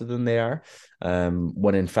more rested than they are,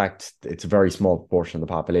 when in fact it's a very small proportion of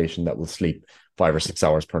the population that will sleep 5 or 6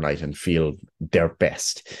 hours per night and feel their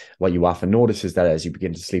best. What you often notice is that as you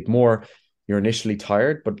begin to sleep more, you're initially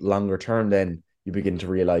tired, but longer term, then you begin to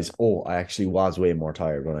realize, oh, I actually was way more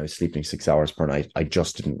tired when I was sleeping 6 hours per night. I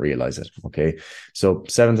just didn't realize it. Okay. So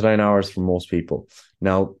 7 to 9 hours for most people.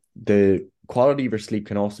 Now, the quality of your sleep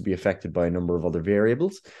can also be affected by a number of other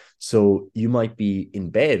variables. So you might be in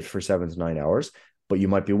bed for 7 to 9 hours, but you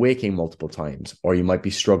might be waking multiple times, or you might be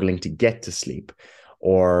struggling to get to sleep.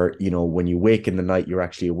 Or, when you wake in the night, you're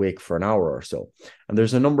actually awake for an hour or so. And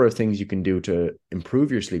there's a number of things you can do to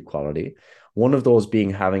improve your sleep quality. One of those being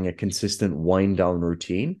having a consistent wind down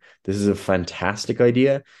routine. This is a fantastic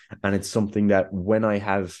idea. And it's something that when I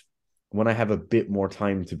have a bit more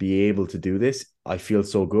time to be able to do this, I feel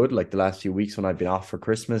so good. Like the last few weeks when I've been off for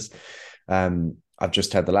Christmas, I've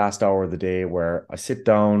just had the last hour of the day where I sit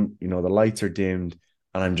down, the lights are dimmed,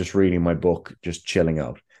 and I'm just reading my book, just chilling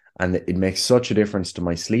out. And it makes such a difference to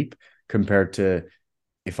my sleep compared to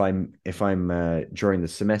if I'm during the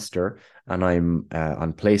semester and I'm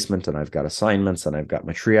on placement and I've got assignments and I've got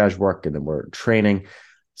my triage work and then we're training.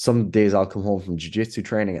 Some days I'll come home from jiu-jitsu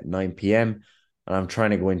training at 9 p.m. and I'm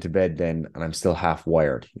trying to go into bed then and I'm still half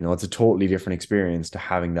wired. It's a totally different experience to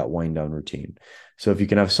having that wind down routine. So if you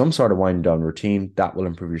can have some sort of wind down routine, that will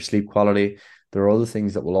improve your sleep quality. There are other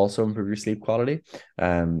things that will also improve your sleep quality,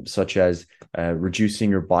 such as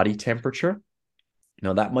reducing your body temperature.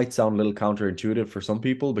 Now, that might sound a little counterintuitive for some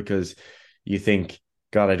people because you think,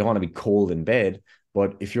 God, I don't want to be cold in bed.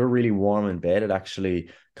 But if you're really warm in bed, it actually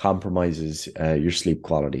compromises your sleep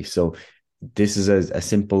quality. So this is a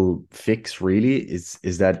simple fix, really, is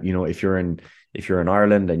that, if you're in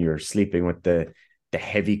Ireland and you're sleeping with the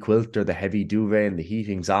heavy quilt or the heavy duvet and the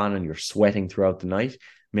heating's on and you're sweating throughout the night,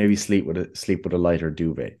 maybe sleep with a lighter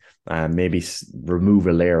duvet, maybe remove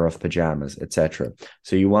a layer of pajamas, etc.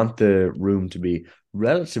 So you want the room to be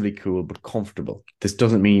relatively cool but comfortable. This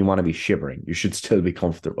doesn't mean you want to be shivering. You should still be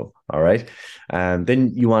comfortable. All right. And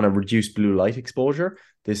then you want to reduce blue light exposure.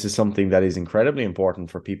 This is something that is incredibly important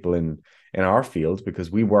for people in our field because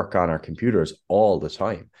we work on our computers all the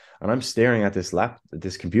time. And I'm staring at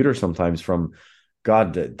this computer sometimes from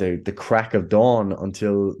God, the crack of dawn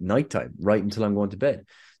until nighttime, right until I'm going to bed.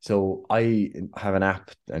 So I have an app,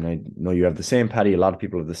 and I know you have the same, Paddy. A lot of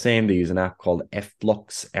people have the same. They use an app called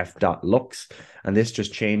Flux, F.Lux, and this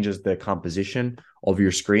just changes the composition of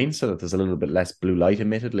your screen so that there's a little bit less blue light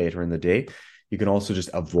emitted later in the day. You can also just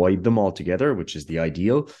avoid them altogether, which is the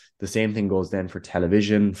ideal. The same thing goes then for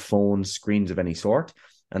television, phones, screens of any sort.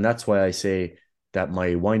 And that's why I say that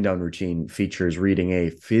my wind down routine features reading a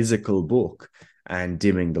physical book and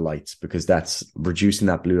dimming the lights, because that's reducing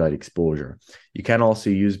that blue light exposure. You can also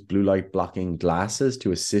use blue light blocking glasses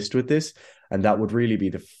to assist with this. And that would really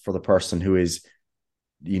be for the person who is,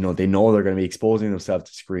 they know they're going to be exposing themselves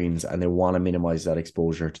to screens and they want to minimize that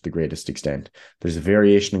exposure to the greatest extent. There's a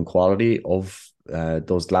variation in quality of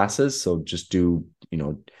those glasses. So just do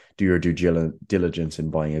your due diligence in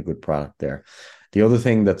buying a good product there. The other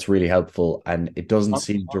thing that's really helpful, and it doesn't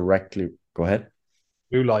seem directly, go ahead.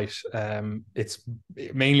 Blue light, it's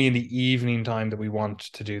mainly in the evening time that we want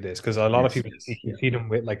to do this, because a lot of Yes, people, you see them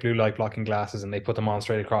with like blue light blocking glasses and they put them on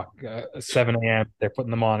straight across 7 a.m. They're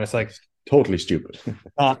putting them on. It's like, Totally stupid.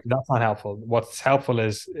 That's not helpful. What's helpful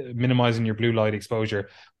is minimizing your blue light exposure.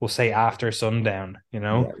 We'll say after sundown,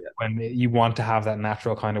 Yeah, when you want to have that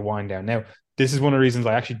natural kind of wind down. Now, this is one of the reasons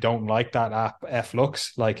I actually don't like that app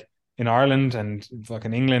Flux. Like in Ireland and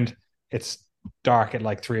fucking England, it's dark at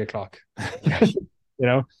like 3 o'clock.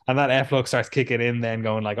 yeah. And that Flux starts kicking in, then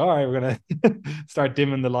going like, all right, we're gonna start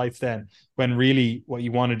dimming the lights then. When really what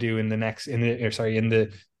you want to do in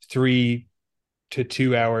the 3 to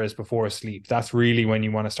 2 hours before sleep. That's really when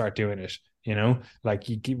you want to start doing it. Like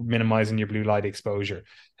you keep minimizing your blue light exposure.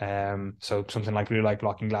 So something like blue light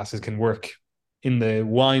blocking glasses can work in the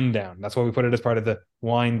wind down. That's why we put it as part of the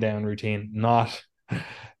wind down routine, not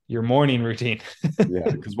your morning routine. Yeah,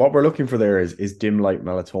 because what we're looking for there is dim light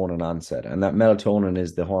melatonin onset, and that melatonin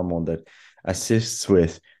is the hormone that assists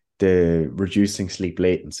with the reducing sleep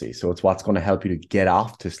latency. So it's what's going to help you to get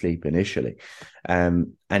off to sleep initially.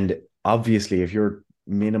 And obviously, if you're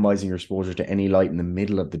minimizing your exposure to any light in the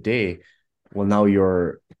middle of the day, well, now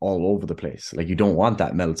you're all over the place. Like you don't want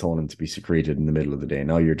that melatonin to be secreted in the middle of the day.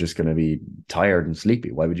 Now you're just going to be tired and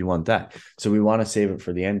sleepy. Why would you want that? So we want to save it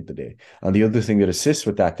for the end of the day. And the other thing that assists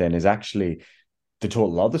with that then is actually the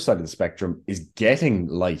total other side of the spectrum is getting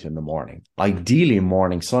light in the morning, ideally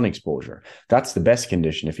morning sun exposure. That's the best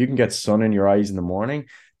condition. If you can get sun in your eyes in the morning,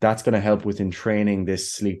 that's going to help with entraining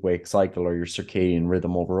this sleep wake cycle or your circadian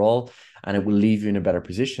rhythm overall. And it will leave you in a better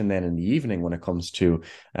position then in the evening when it comes to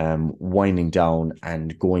winding down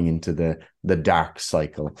and going into the dark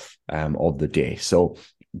cycle of the day. So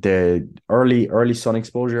the early sun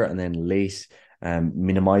exposure and then late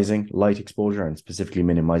minimizing light exposure and specifically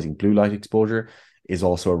minimizing blue light exposure is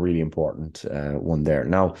also a really important one there.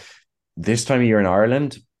 Now, this time of year in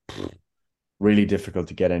Ireland, really difficult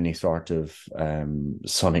to get any sort of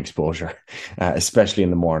sun exposure, especially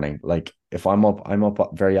in the morning. Like if I'm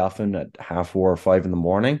up very often at 4:30 or 5 in the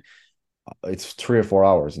morning. It's 3 or 4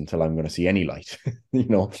 hours until I'm going to see any light,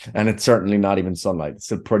 and it's certainly not even sunlight. It's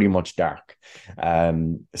still pretty much dark.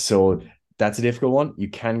 So that's a difficult one. You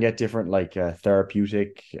can get different like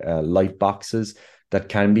therapeutic light boxes that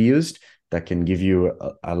can be used that can give you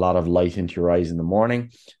a lot of light into your eyes in the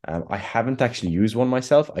morning. I haven't actually used one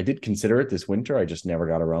myself. I did consider it this winter. I just never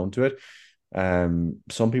got around to it.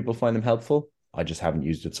 Some people find them helpful. I just haven't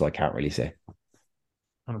used it, so I can't really say.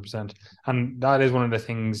 100%. And that is one of the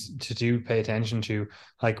things to do pay attention to.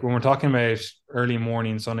 Like when we're talking about early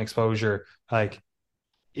morning sun exposure, like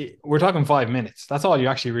we're talking 5 minutes. That's all you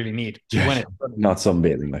actually really need. Yeah, not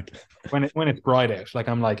sunbathing, like when it's bright out. Like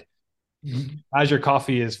I'm like, as your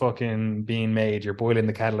coffee is fucking being made, you're boiling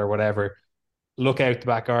the kettle or whatever, look out the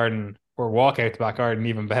back garden or walk out the back garden,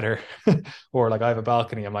 even better. Or like I have a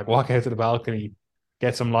balcony, I'm like, walk out to the balcony,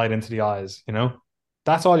 get some light into the eyes,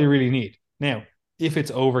 That's all you really need. Now, if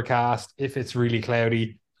it's overcast, if it's really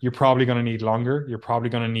cloudy, you're probably going to need longer. You're probably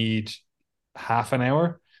going to need half an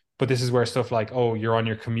hour. But this is where stuff like, oh, you're on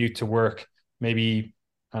your commute to work, maybe,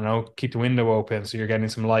 I don't know, keep the window open so you're getting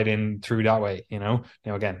some light in through that way, Now,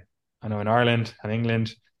 again, I know in Ireland and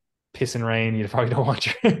England, piss and rain, you probably don't want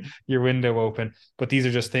your window open. But these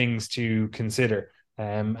are just things to consider.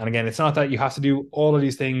 And again, it's not that you have to do all of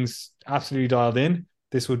these things absolutely dialed in.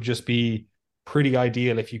 This would just be pretty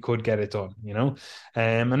ideal if you could get it done,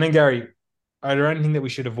 And then Gary, are there anything that we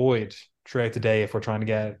should avoid throughout the day if we're trying to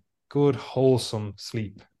get good, wholesome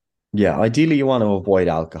sleep? Yeah, ideally you want to avoid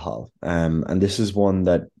alcohol. And this is one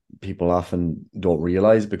that people often don't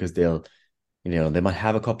realize because they might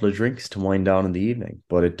have a couple of drinks to wind down in the evening,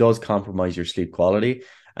 but it does compromise your sleep quality.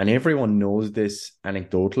 And everyone knows this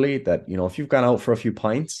anecdotally that, if you've gone out for a few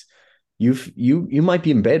pints, you might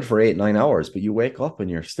be in bed for 8, 9 hours, but you wake up and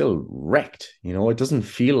you're still wrecked. It doesn't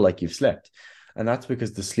feel like you've slept. And that's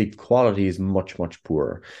because the sleep quality is much, much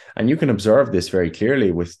poorer. And you can observe this very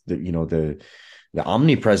clearly with the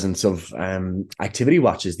omnipresence of activity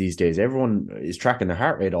watches these days. Everyone is tracking their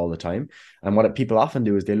heart rate all the time. And what people often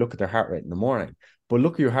do is they look at their heart rate in the morning, but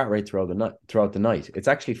look at your heart rate throughout the night. It's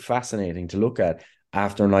actually fascinating to look at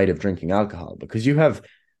after a night of drinking alcohol because you have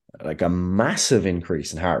like a massive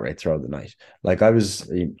increase in heart rate throughout the night. Like I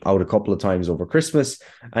was out a couple of times over Christmas,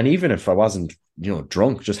 and even if I wasn't,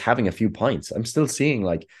 drunk, just having a few pints, I'm still seeing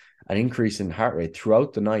like an increase in heart rate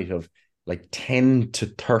throughout the night of like 10 to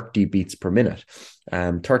 30 beats per minute,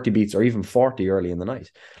 30 beats or even 40 early in the night.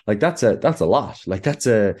 Like that's a lot. Like that's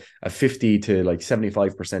a 50 to like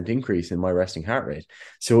 75% increase in my resting heart rate.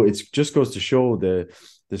 So it just goes to show the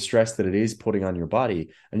stress that it is putting on your body.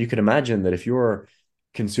 And you can imagine that if you're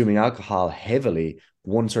consuming alcohol heavily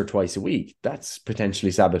once or twice a week, that's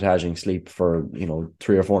potentially sabotaging sleep for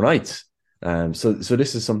 3 or 4 nights. So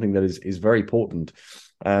this is something that is very potent.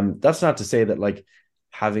 That's not to say that like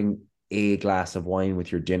having a glass of wine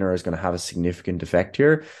with your dinner is going to have a significant effect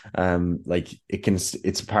here. Like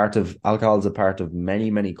it's a part of alcohol is a part of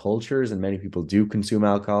many cultures, and many people do consume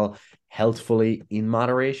alcohol healthfully in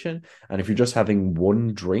moderation. And if you're just having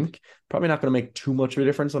one drink, probably not going to make too much of a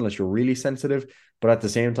difference unless you're really sensitive. But at the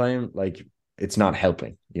same time, like it's not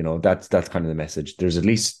helping. That's kind of the message. There's at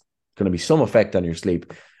least going to be some effect on your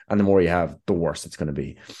sleep, and the more you have, the worse it's going to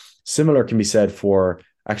be. Similar can be said for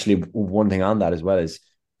actually one thing on that as well is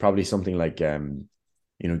probably something like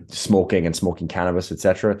smoking and smoking cannabis,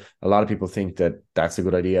 etc. A lot of people think that that's a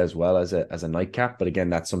good idea as well as a nightcap, but again,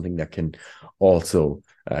 that's something that can also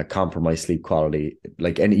compromise sleep quality.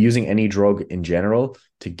 Like using any drug in general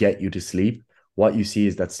to get you to sleep, what you see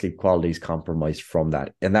is that sleep quality is compromised from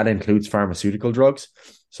that, and that includes pharmaceutical drugs.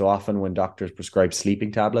 So often when doctors prescribe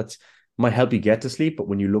sleeping tablets, it might help you get to sleep, but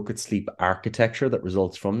when you look at sleep architecture that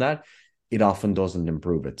results from that, it often doesn't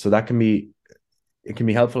improve it. So it can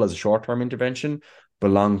be helpful as a short-term intervention,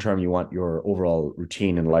 but long-term, you want your overall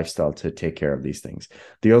routine and lifestyle to take care of these things.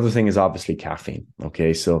 The other thing is obviously caffeine.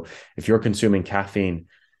 Okay, so if you're consuming caffeine,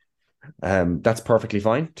 that's perfectly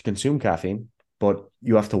fine to consume caffeine, but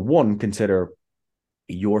you have to consider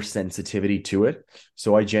your sensitivity to it.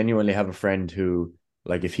 So I genuinely have a friend who,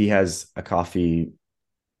 like, if he has a coffee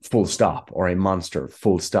full stop or a Monster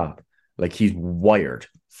full stop, like he's wired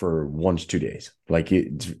for 1 to 2 days. Like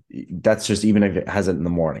that's just, even if it has it in the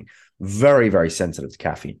morning, very sensitive to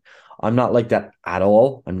caffeine. I'm not like that at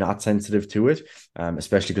all. I'm not sensitive to it,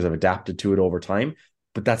 especially because I've adapted to it over time.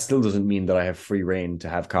 But that still doesn't mean that I have free reign to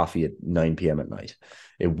have coffee at 9 p.m. at night.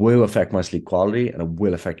 It will affect my sleep quality, and it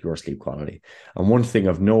will affect your sleep quality. And one thing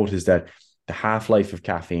of note is that the half-life of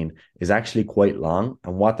caffeine is actually quite long.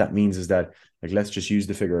 And what that means is that, like, let's just use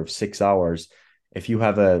the figure of 6 hours. If you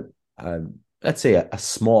have let's say a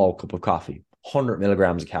small cup of coffee, 100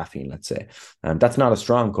 milligrams of caffeine, let's say, that's not a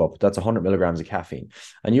strong cup, that's 100 milligrams of caffeine,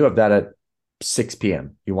 and you have that at 6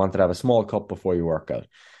 p.m. You want to have a small cup before you work out.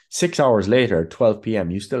 6 hours later, 12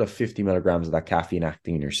 p.m., you still have 50 milligrams of that caffeine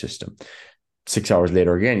acting in your system. 6 hours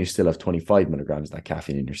later again, you still have 25 milligrams of that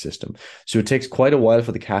caffeine in your system. So it takes quite a while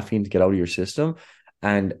for the caffeine to get out of your system,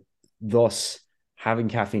 and thus having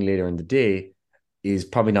caffeine later in the day is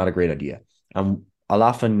probably not a great idea. And I'll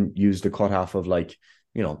often use the cutoff of, like,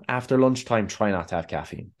 after lunchtime, try not to have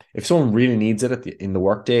caffeine. If someone really needs it in the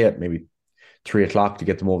workday at maybe 3 o'clock to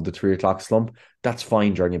get them over the 3 o'clock slump, that's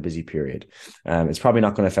fine during a busy period. It's probably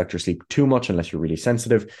not going to affect your sleep too much unless you're really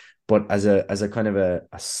sensitive. But as a kind of a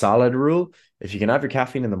solid rule, if you can have your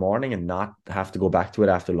caffeine in the morning and not have to go back to it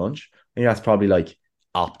after lunch, I think that's probably like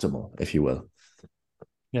optimal, if you will.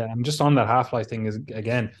 Yeah, and just on that half-life thing is,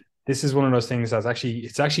 again, this is one of those things that's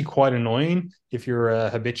actually quite annoying if you're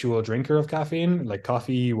a habitual drinker of caffeine, like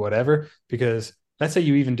coffee, whatever, because let's say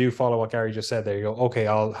you even do follow what Gary just said there. You go, okay,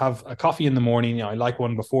 I'll have a coffee in the morning. I like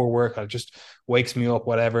one before work. It just wakes me up,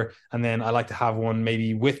 whatever. And then I like to have one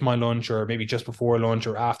maybe with my lunch, or maybe just before lunch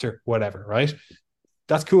or after, whatever, right?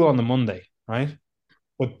 That's cool on the Monday, right?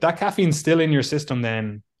 But that caffeine's still in your system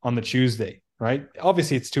then on the Tuesday, right?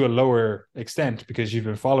 Obviously, it's to a lower extent because you've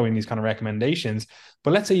been following these kind of recommendations.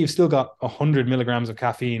 But let's say you've still got 100 milligrams of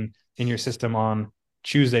caffeine in your system on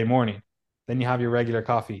Tuesday morning. Then you have your regular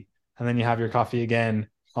coffee, and then you have your coffee again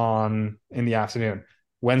in the afternoon.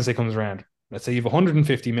 Wednesday comes around. Let's say you have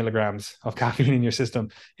 150 milligrams of caffeine in your system,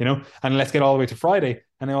 and let's get all the way to Friday,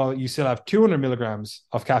 and now you still have 200 milligrams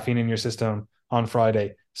of caffeine in your system on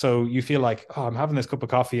Friday. So you feel like, oh, I'm having this cup of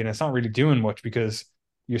coffee and it's not really doing much because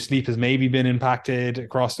your sleep has maybe been impacted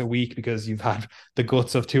across the week because you've had the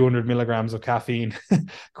guts of 200 milligrams of caffeine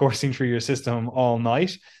coursing through your system all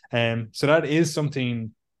night. So that is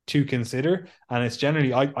something to consider. And it's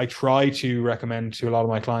generally, I try to recommend to a lot of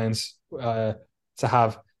my clients to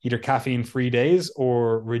have either caffeine-free days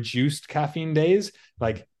or reduced caffeine days.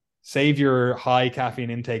 Like, save your high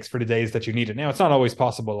caffeine intakes for the days that you need it. Now, it's not always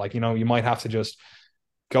possible. Like, you might have to just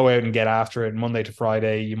go out and get after it Monday to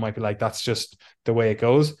Friday. You might be like, that's just the way it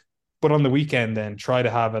goes. But on the weekend, then try to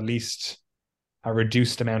have at least a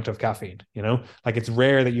reduced amount of caffeine. Like, it's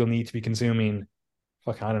rare that you'll need to be consuming,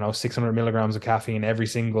 I don't know, 600 milligrams of caffeine every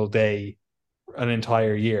single day, an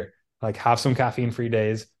entire year. Like, have some caffeine-free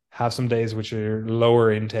days, have some days which are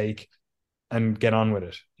lower intake, and get on with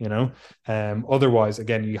it. Otherwise,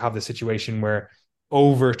 again, you have the situation where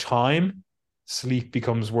over time sleep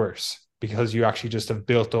becomes worse because you actually just have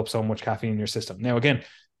built up so much caffeine in your system. Now, again,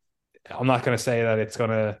 I'm not going to say that it's going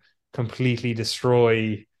to completely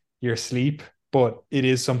destroy your sleep, but it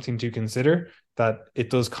is something to consider that it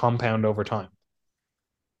does compound over time.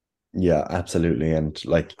 Yeah, absolutely. And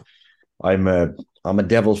like, I'm a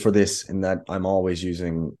devil for this in that I'm always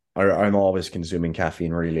using I'm always consuming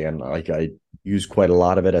caffeine really, and like I use quite a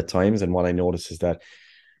lot of it at times. And what I notice is that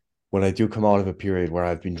when I do come out of a period where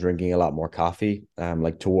I've been drinking a lot more coffee,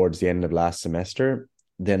 like towards the end of last semester,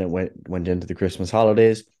 then it went into the Christmas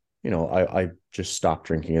holidays. I just stopped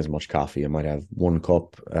drinking as much coffee. I might have 1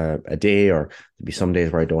 cup a day, or there'd be some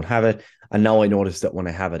days where I don't have it. And now I notice that when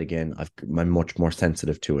I have it again, I'm much more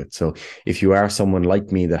sensitive to it. So if you are someone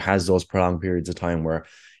like me that has those prolonged periods of time where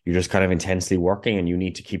you're just kind of intensely working and you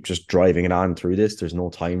need to keep just driving it on through this, there's no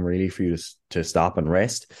time really for you to stop and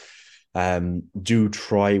rest. Do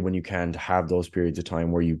try when you can to have those periods of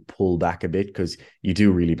time where you pull back a bit, because you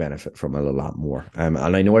do really benefit from it a lot more. And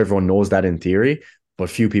I know everyone knows that in theory, but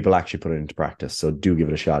few people actually put it into practice. So do give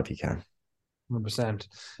it a shot if you can. 100%.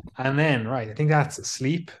 And then, right, I think that's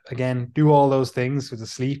sleep. Again, do all those things with the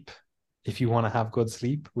sleep if you want to have good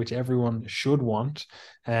sleep, which everyone should want.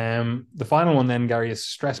 The final one then, Gary, is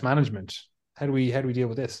stress management. How do we deal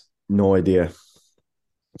with this? No idea.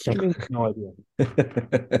 No idea.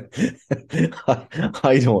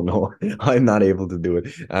 I don't know. I'm not able to do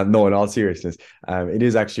it. No, in all seriousness, it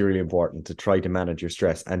is actually really important to try to manage your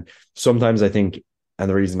stress. And sometimes I think, and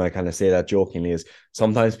the reason I kind of say that jokingly is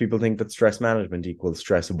sometimes people think that stress management equals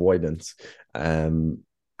stress avoidance,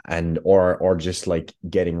 and or just like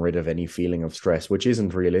getting rid of any feeling of stress, which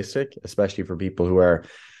isn't realistic, especially for people who are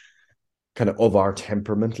kind of our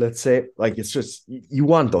temperament, let's say. Like, it's just, you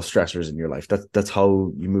want those stressors in your life. That's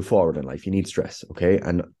how you move forward in life. You need stress, okay?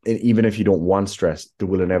 And even if you don't want stress, there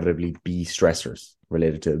will inevitably be stressors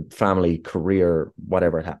related to family, career,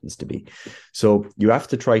 whatever it happens to be. So you have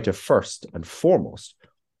to try to first and foremost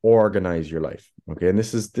organize your life, okay? And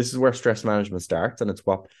this is where stress management starts, and it's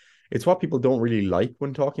what people don't really like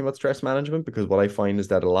when talking about stress management, because what I find is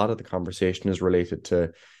that a lot of the conversation is related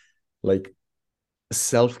to like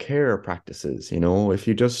self-care practices. If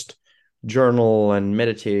you just journal and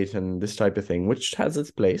meditate and this type of thing, which has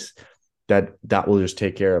its place, that will just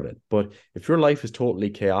take care of it. But if your life is totally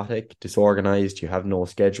chaotic, disorganized, you have no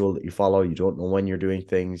schedule that you follow, you don't know when you're doing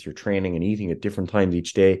things, you're training and eating at different times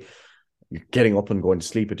each day, you're getting up and going to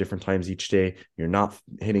sleep at different times each day, you're not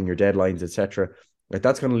hitting your deadlines, etc., like,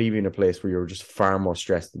 that's going to leave you in a place where you're just far more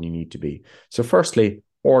stressed than you need to be. So firstly,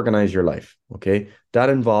 organize your life, okay? That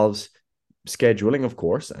involves scheduling, of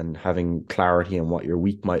course, and having clarity on what your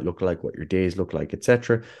week might look like, what your days look like,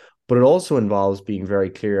 etc. But it also involves being very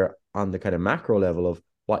clear on the kind of macro level of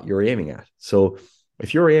what you're aiming at. So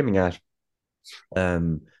if you're aiming at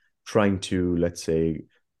trying to, let's say,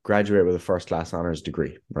 graduate with a first class honors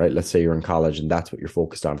degree, right? Let's say you're in college and that's what you're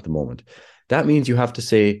focused on at the moment. That means you have to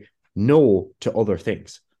say no to other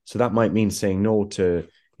things. So that might mean saying no to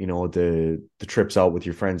the trips out with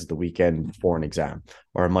your friends at the weekend for an exam,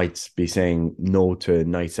 or it might be saying no to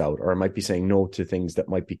nights out, or it might be saying no to things that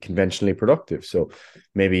might be conventionally productive. So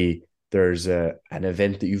maybe there's an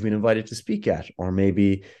event that you've been invited to speak at, or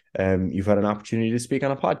maybe you've had an opportunity to speak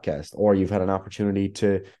on a podcast, or you've had an opportunity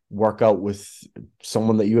to work out with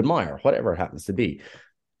someone that you admire, whatever it happens to be.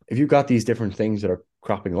 If you've got these different things that are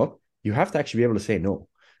cropping up, you have to actually be able to say no.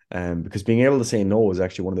 Because being able to say no is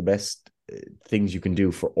actually one of the best things you can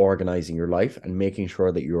do for organizing your life and making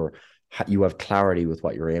sure that you have clarity with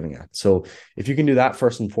what you're aiming at. So if you can do that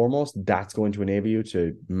first and foremost, that's going to enable you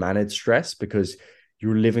to manage stress, because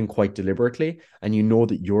you're living quite deliberately and you know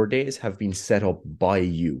that your days have been set up by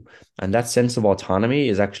you. And that sense of autonomy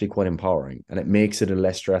is actually quite empowering, and it makes it a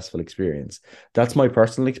less stressful experience. That's my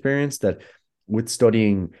personal experience, that with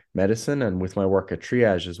studying medicine and with my work at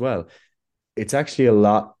Triage as well, it's actually a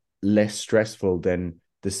lot less stressful than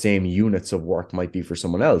the same units of work might be for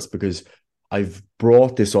someone else, because I've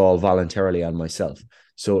brought this all voluntarily on myself.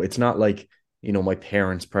 So it's not like, my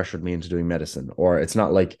parents pressured me into doing medicine, or it's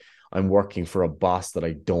not like I'm working for a boss that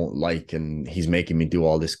I don't like and he's making me do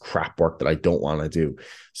all this crap work that I don't want to do.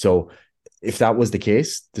 So if that was the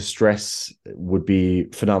case, the stress would be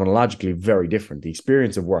phenomenologically very different. The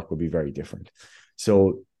experience of work would be very different.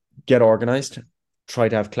 So get organized, try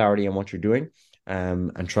to have clarity on what you're doing,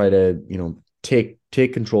 and try to,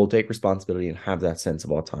 take control, take responsibility, and have that sense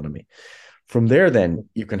of autonomy. From there, then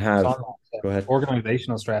you can have. Go ahead.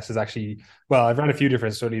 Organizational stress is actually, well, I've read a few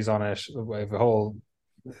different studies on it. We have a whole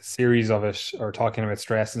series of it, or talking about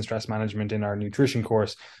stress and stress management in our nutrition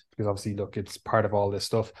course, because obviously, look, it's part of all this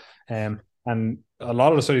stuff. And a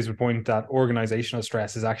lot of the studies would point that organizational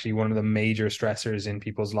stress is actually one of the major stressors in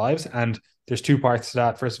people's lives. And there's two parts to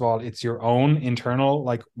that. First of all, it's your own internal,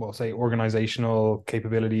 like, we'll say, organizational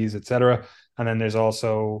capabilities, etc. And then there's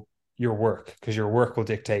also your work, because your work will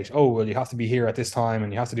dictate, oh, well, you have to be here at this time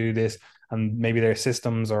and you have to do this. And maybe their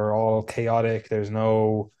systems are all chaotic. There's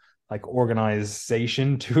no like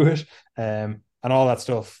organization to it. And all that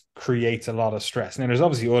stuff creates a lot of stress. Now, there's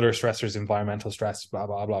obviously other stressors, environmental stress, blah,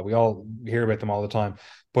 blah, blah. We all hear about them all the time.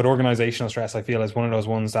 But organizational stress, I feel, is one of those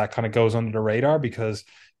ones that kind of goes under the radar because,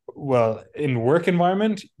 well, in the work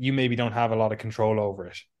environment, you maybe don't have a lot of control over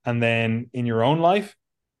it. And then in your own life,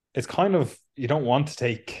 it's kind of, you don't want to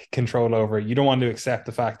take control over it. You don't want to accept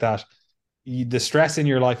the fact that the stress in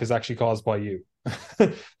your life is actually caused by you.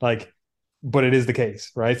 Like, but it is the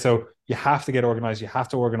case, right? So you have to get organized. You have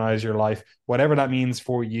to organize your life, whatever that means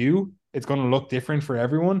for you. It's going to look different for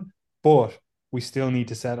everyone, but we still need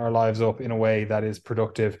to set our lives up in a way that is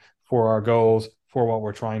productive for our goals, for what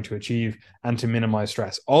we're trying to achieve, and to minimize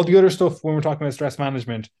stress. All the other stuff, when we're talking about stress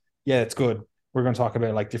management, yeah, it's good. We're going to talk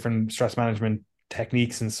about like different stress management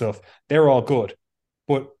techniques and stuff. They're all good.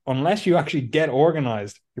 But unless you actually get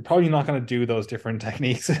organized, you're probably not going to do those different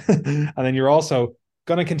techniques. And then you're also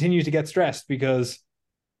going to continue to get stressed because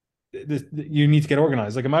you need to get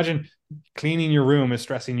organized. Like imagine cleaning your room is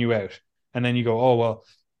stressing you out. And then you go, oh, well,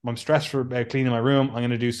 I'm stressed for cleaning my room. I'm going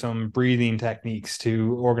to do some breathing techniques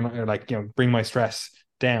to organize, or like, bring my stress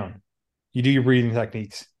down. You do your breathing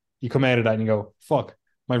techniques. You come out of that and you go, fuck,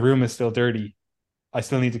 my room is still dirty. I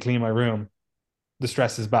still need to clean my room. The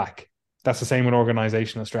stress is back. That's the same with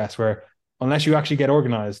organizational stress, where unless you actually get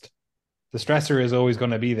organized, the stressor is always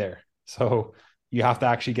going to be there. So you have to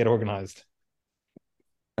actually get organized.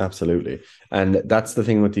 Absolutely. And that's the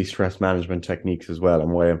thing with these stress management techniques as well.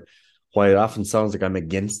 And why it often sounds like I'm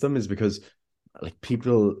against them is because like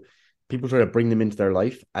people try to bring them into their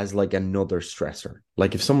life as like another stressor.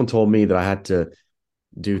 Like if someone told me that I had to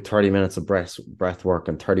do 30 minutes of breath work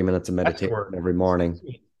and 30 minutes of meditation every morning.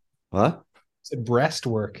 What? It's breast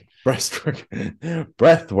work. Breast work.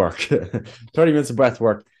 Breath work. 30 minutes of breath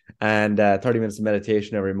work and 30 minutes of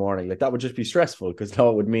meditation every morning. Like that would just be stressful because now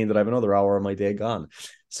it would mean that I have another hour of my day gone.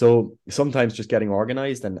 So sometimes just getting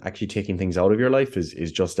organized and actually taking things out of your life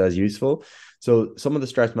is just as useful. So some of the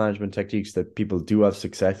stress management techniques that people do have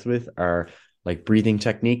success with are like breathing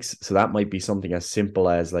techniques. So that might be something as simple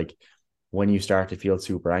as like when you start to feel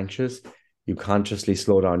super anxious, you consciously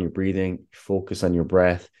slow down your breathing, focus on your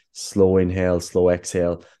breath, slow inhale, slow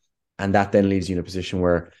exhale. And that then leaves you in a position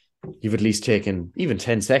where you've at least taken even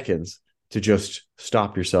 10 seconds to just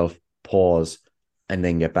stop yourself, pause, and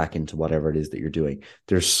then get back into whatever it is that you're doing.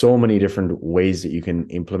 There's so many different ways that you can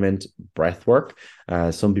implement breath work.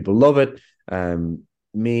 Some people love it.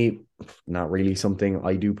 Me, not really something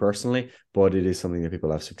I do personally, but it is something that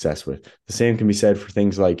people have success with. The same can be said for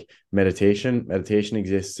things like meditation. Meditation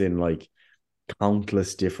exists in like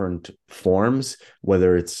countless different forms,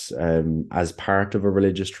 whether it's as part of a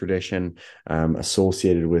religious tradition,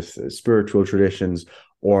 associated with spiritual traditions,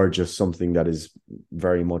 or just something that is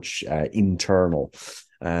very much internal.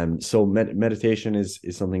 So meditation is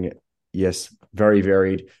something, yes, very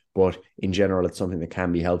varied, but in general, it's something that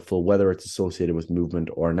can be helpful, whether it's associated with movement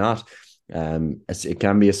or not. It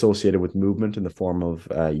can be associated with movement in the form of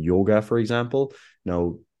yoga, for example.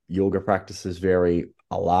 Now, yoga practices vary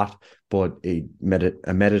a lot, but a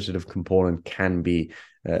meditative component can be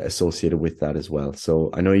associated with that as well.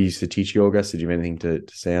 So I know you used to teach yoga, so do you have anything to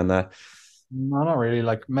say on that? No, not really.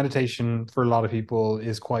 Like meditation for a lot of people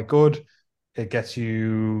is quite good. It gets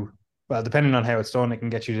you, well, depending on how it's done, it can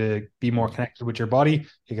get you to be more connected with your body.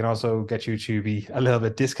 It can also get you to be a little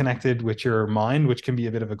bit disconnected with your mind, which can be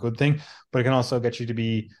a bit of a good thing, but it can also get you to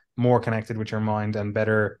be more connected with your mind and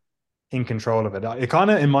better in control of it. It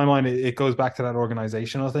kind of, in my mind, it goes back to that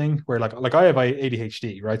organizational thing where like I have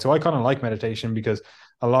ADHD, right? So I kind of like meditation because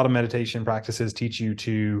a lot of meditation practices teach you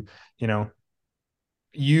to,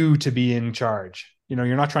 you to be in charge.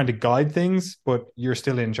 You're not trying to guide things, but you're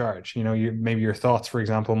still in charge. Maybe your thoughts, for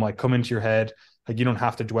example, might come into your head. Like you don't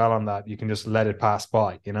have to dwell on that. You can just let it pass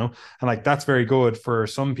by, and like that's very good for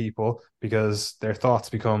some people because their thoughts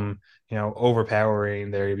become,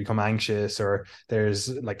 overpowering. They become anxious, or there's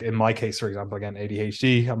like in my case, for example, again,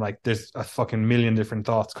 ADHD, I'm like, there's a fucking million different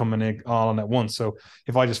thoughts coming in all on at once. So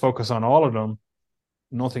if I just focus on all of them,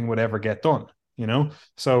 nothing would ever get done.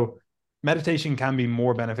 So meditation can be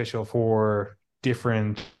more beneficial for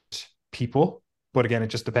different people, but again, it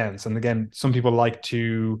just depends. And again, some people like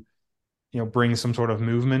to, bring some sort of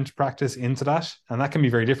movement practice into that, and that can be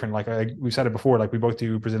very different. Like we've said it before, like we both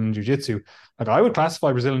do Brazilian jiu-jitsu. Like I would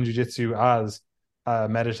classify Brazilian jiu-jitsu as a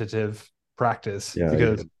meditative practice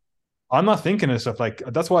because I'm not thinking of stuff. Like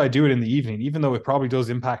that's why I do it in the evening, even though it probably does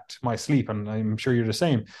impact my sleep, and I'm sure you're the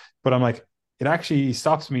same. But I'm like, it actually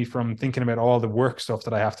stops me from thinking about all the work stuff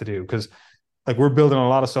that I have to do because like we're building a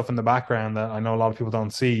lot of stuff in the background that I know a lot of people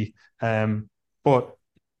don't see. But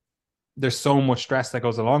there's so much stress that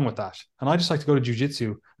goes along with that. And I just like to go to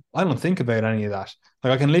jujitsu I don't think about any of that.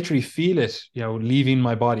 Like I can literally feel it, leaving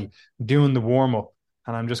my body, doing the warm up.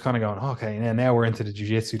 And I'm just kind of going, okay, now we're into the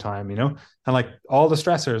jujitsu time, And like all the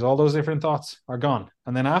stressors, all those different thoughts are gone.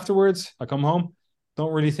 And then afterwards, I come home,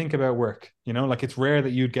 don't really think about work, Like it's rare that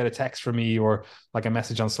you'd get a text from me or like a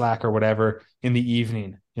message on Slack or whatever in the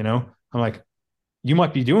evening, I'm like, you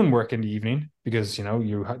might be doing work in the evening because,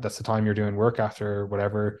 that's the time you're doing work after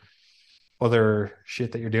whatever other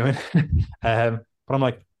shit that you're doing. But I'm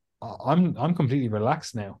like, I'm completely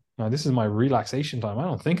relaxed now. Now this is my relaxation time. I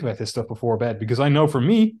don't think about this stuff before bed because I know for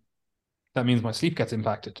me that means my sleep gets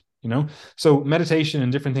impacted. So meditation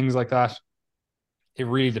and different things like that, it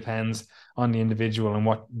really depends on the individual and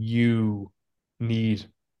what you need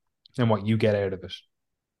and what you get out of it.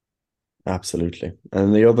 Absolutely.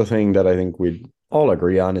 And the other thing that I think we'd all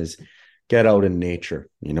agree on is get out in nature.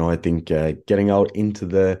 I think getting out into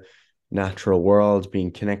the natural world,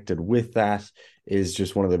 being connected with that is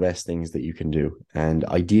just one of the best things that you can do. And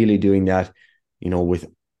ideally doing that,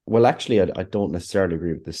 well, actually, I don't necessarily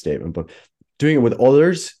agree with this statement, but doing it with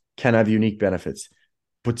others can have unique benefits,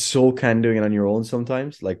 but so can doing it on your own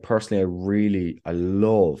sometimes. Like personally, I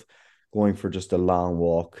love going for just a long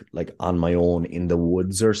walk, like on my own in the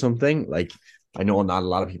woods or something. Like I know not a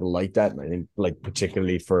lot of people like that. And I think like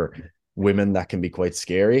particularly for women, that can be quite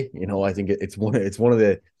scary. I think it's one of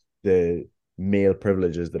the male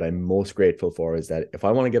privileges that I'm most grateful for is that if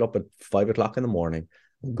I want to get up at 5 o'clock in the morning,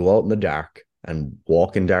 go out in the dark and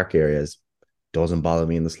walk in dark areas, doesn't bother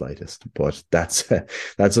me in the slightest. But that's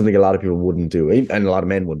something a lot of people wouldn't do, and a lot of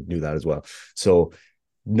men wouldn't do that as well. So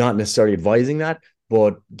not necessarily advising that,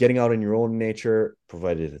 but getting out in your own nature,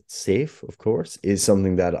 provided it's safe, of course, is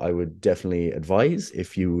something that I would definitely advise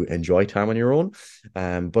if you enjoy time on your own.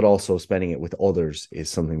 But also spending it with others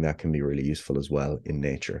is something that can be really useful as well in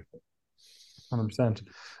nature. 100%.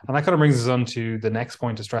 And that kind of brings us on to the next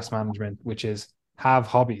point of stress management, which is have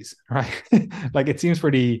hobbies, right? Like it seems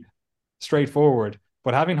pretty straightforward,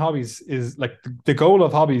 but having hobbies is like the goal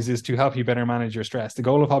of hobbies is to help you better manage your stress. The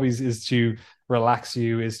goal of hobbies is to relax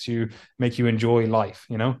you, is to make you enjoy life.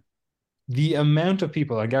 The amount of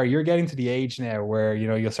people, and Gary, you're getting to the age now where,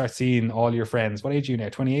 you'll start seeing all your friends. What age are you now?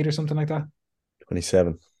 28 or something like that?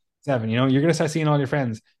 27. Seven, you're going to start seeing all your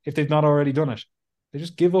friends, if they've not already done it, they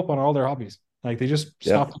just give up on all their hobbies. Like they just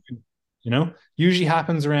Yeah. stop, usually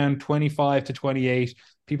happens around 25 to 28.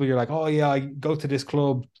 People, you're like, oh yeah, I go to this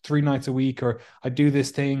club 3 nights a week, or I do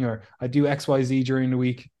this thing, or I do XYZ during the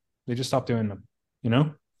week. They just stop doing them.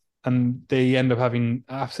 And they end up having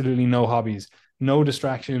absolutely no hobbies, no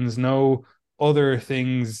distractions, no other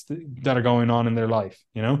things that are going on in their life.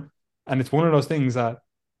 And it's one of those things that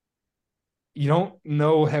you don't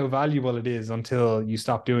know how valuable it is until you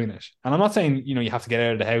stop doing it. And I'm not saying, you have to get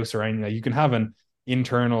out of the house or anything. You can have an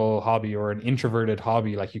internal hobby or an introverted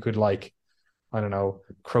hobby. Like you could I don't know,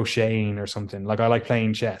 crocheting or something. Like I like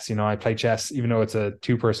playing chess. I play chess, even though it's a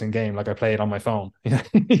 2-person game. Like I play it on my phone.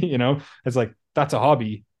 It's like, that's a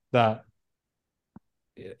hobby that,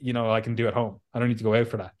 I can do at home. I don't need to go out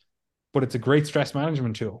for that, but it's a great stress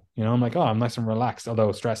management tool. I'm like, oh, I'm nice and relaxed.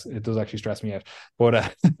 Although it does actually stress me out.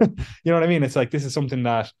 But you know what I mean? It's like, this is something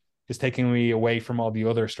that is taking me away from all the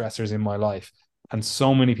other stressors in my life. And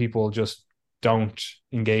so many people just don't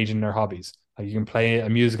engage in their hobbies. Like you can play a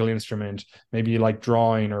musical instrument, maybe you like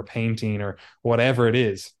drawing or painting or whatever it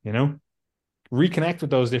is, reconnect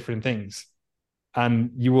with those different things.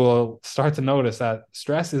 And you will start to notice that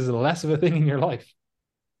stress is less of a thing in your life.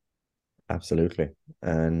 Absolutely.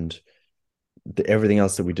 And everything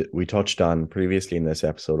else that we touched on previously in this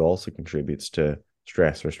episode also contributes to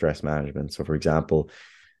stress or stress management. So, for example,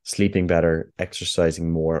 sleeping better,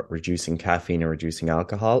 exercising more, reducing caffeine and reducing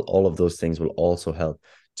alcohol, all of those things will also help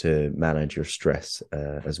to manage your stress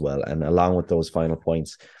as well. And along with those final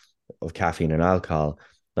points of caffeine and alcohol,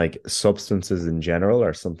 like substances in general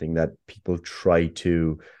are something that people try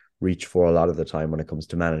to reach for a lot of the time when it comes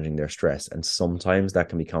to managing their stress. And sometimes that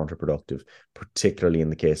can be counterproductive, particularly in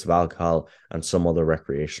the case of alcohol and some other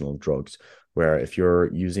recreational drugs, where if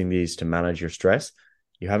you're using these to manage your stress,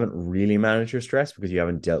 you haven't really managed your stress because you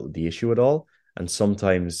haven't dealt with the issue at all. And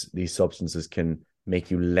sometimes these substances can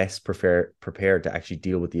make you less prepared to actually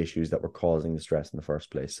deal with the issues that were causing the stress in the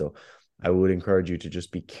first place. So I would encourage you to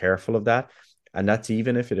just be careful of that. And that's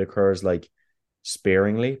even if it occurs like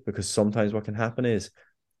sparingly, because sometimes what can happen is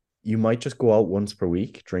you might just go out once per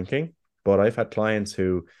week drinking. But I've had clients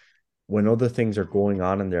who, when other things are going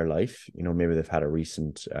on in their life, maybe they've had a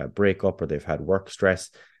recent breakup or they've had work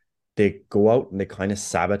stress, they go out and they kind of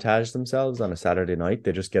sabotage themselves on a Saturday night.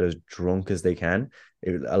 They just get as drunk as they can.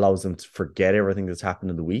 It allows them to forget everything that's happened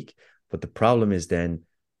in the week. But the problem is then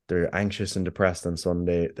they're anxious and depressed on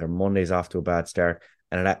Sunday, their Monday's off to a bad start,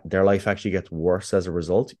 and their life actually gets worse as a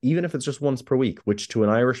result, even if it's just once per week, which to an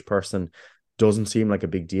Irish person doesn't seem like a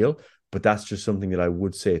big deal. But that's just something that I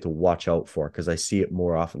would say to watch out for, because I see it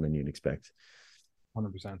more often than you'd expect.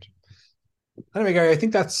 100%. Anyway, Gary, I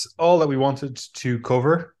think that's all that we wanted to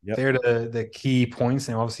cover. Yep. They're the key points.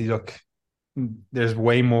 And obviously, look, there's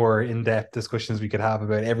way more in-depth discussions we could have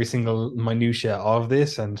about every single minutia of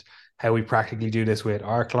this and how we practically do this with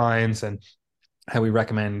our clients and how we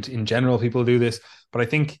recommend in general people do this. But I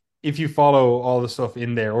think if you follow all the stuff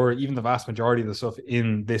in there, or even the vast majority of the stuff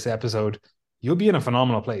in this episode, you'll be in a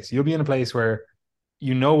phenomenal place. You'll be in a place where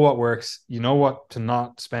you know what works, you know what to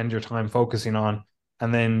not spend your time focusing on,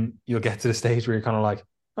 and then you'll get to the stage where you're kind of like,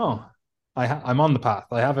 oh, I'm on the path.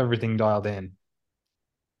 I have everything dialed in.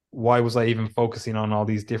 Why was I even focusing on all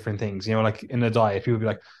these different things? You know, like in a diet, people be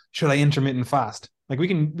like, should I intermittent fast? Like we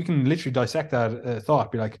can literally dissect that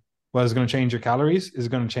thought. Be like, well, is it going to change your calories? Is it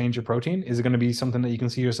going to change your protein? Is it going to be something that you can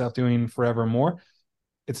see yourself doing forever more?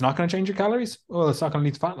 It's not going to change your calories. Well, it's not going to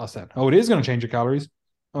lead to fat loss then. Oh, it is going to change your calories.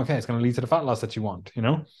 Okay, it's going to lead to the fat loss that you want. You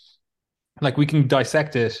know, like we can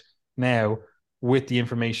dissect it now with the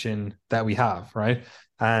information that we have, right?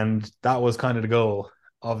 And that was kind of the goal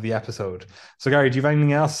of the episode. So Gary, do you have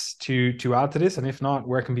anything else to add to this? And if not,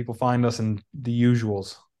 where can people find us and the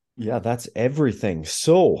usuals? Yeah, that's everything.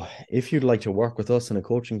 So if you'd like to work with us in a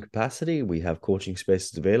coaching capacity, we have coaching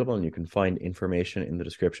spaces available, and you can find information in the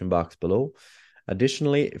description box below.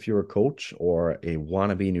 Additionally, if you're a coach or a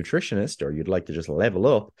wannabe nutritionist, or you'd like to just level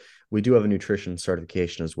up, we do have a nutrition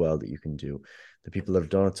certification as well that you can do. The people that have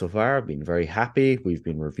done it so far have been very happy. We've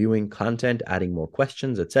been reviewing content, adding more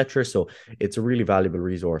questions, etc. So it's a really valuable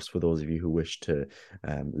resource for those of you who wish to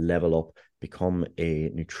level up, become a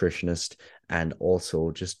nutritionist, and also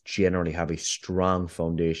just generally have a strong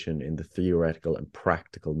foundation in the theoretical and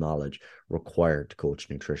practical knowledge required to coach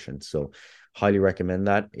nutrition. So highly recommend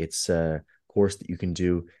that. It's a course that you can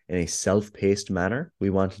do in a self-paced manner. We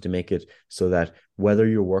wanted to make it so that whether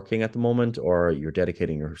you're working at the moment or you're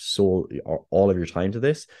dedicating your soul or all of your time to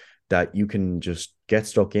this, that you can just get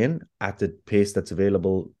stuck in at the pace that's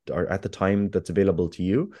available, or at the time that's available to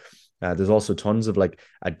you. There's also tons of like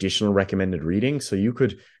additional recommended reading. So you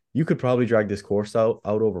could probably drag this course out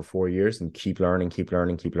over 4 years and keep learning.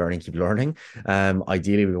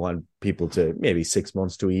 Ideally, we want people to maybe 6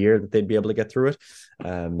 months to a year that they'd be able to get through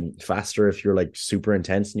it faster if you're like super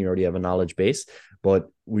intense and you already have a knowledge base.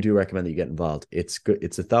 But we do recommend that you get involved. It's good.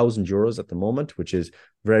 It's €1,000 at the moment, which is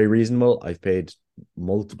very reasonable. I've paid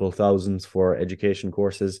multiple thousands for education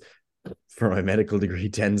courses for my medical degree,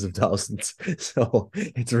 tens of thousands. So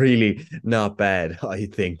it's really not bad, I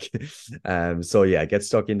think. So yeah, get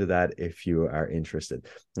stuck into that if you are interested.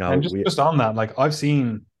 Now, And just on that, like I've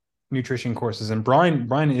seen nutrition courses, and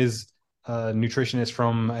Brian is a nutritionist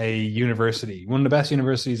from a university, one of the best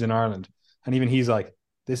universities in Ireland. And even he's like,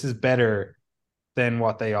 this is better than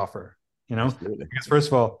what they offer, you know? absolutely. Because first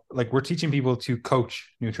of all, like we're teaching people to coach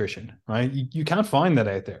nutrition, right? You can't find that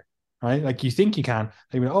out there, right? Like you think you can.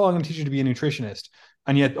 They go, oh, I'm going to teach you to be a nutritionist.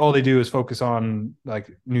 And yet all they do is focus on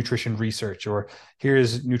like nutrition research, or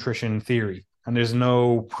here's nutrition theory. And there's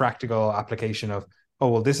no practical application of, oh,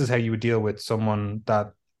 well, this is how you would deal with someone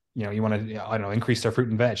that, you know, you want to, I don't know, increase their fruit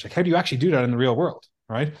and veg. Like, how do you actually do that in the real world,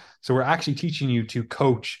 right? So we're actually teaching you to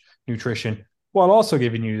coach nutrition while also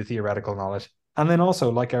giving you the theoretical knowledge. And then also,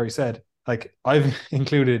 like Gary said, like I've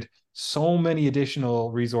included so many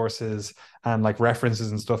additional resources and like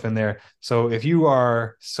references and stuff in there. So if you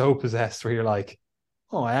are so possessed where you're like,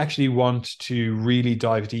 oh, I actually want to really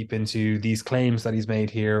dive deep into these claims that he's made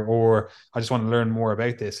here, or I just want to learn more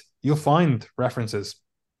about this, you'll find references,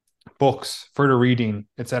 books, further reading,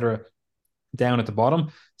 etc., down at the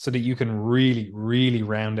bottom so that you can really, really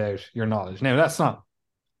round out your knowledge. Now, that's not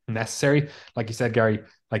necessary. Like you said, Gary,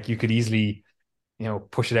 like you could easily, you know,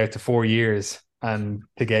 push it out to 4 years and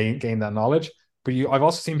to gain that knowledge. But I've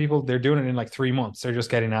also seen people, they're doing it in like 3 months. They're just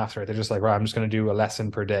getting after it. They're just like, right, I'm just going to do a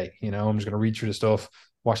lesson per day. You know, I'm just going to read through the stuff,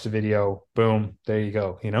 watch the video, boom, there you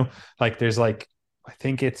go. You know, like there's like, I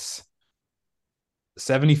think it's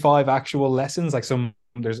 75 actual lessons. Like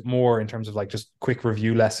there's more in terms of like just quick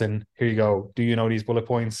review lesson. Here you go. Do you know these bullet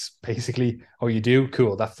points? Basically, oh, you do?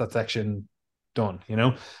 Cool. That's that section done, you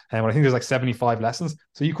know? And I think there's like 75 lessons.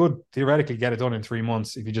 So you could theoretically get it done in 3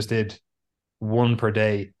 months if you just did one per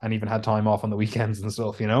day and even had time off on the weekends and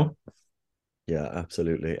stuff, you know? Yeah,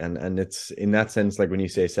 absolutely. And it's in that sense, like when you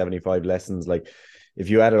say 75 lessons, like if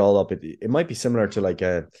you add it all up, it might be similar to like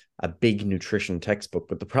a big nutrition textbook.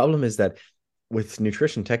 But the problem is that with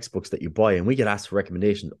nutrition textbooks that you buy, and we get asked for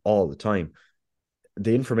recommendations all the time,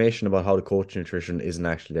 the information about how to coach nutrition isn't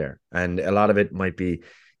actually there. And a lot of it might be,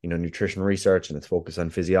 nutrition research and it's focused on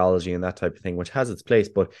physiology and that type of thing, which has its place.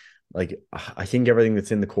 But like, I think everything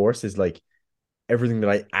that's in the course is like everything that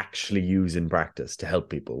I actually use in practice to help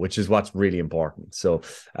people, which is what's really important. So,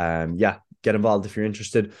 yeah, get involved if you're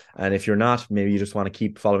interested. And if you're not, maybe you just want to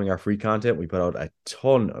keep following our free content. We put out a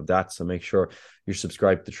ton of that. So make sure you're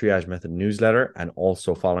subscribed to the Triage Method newsletter and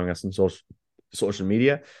also following us on social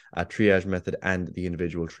media at Triage Method and the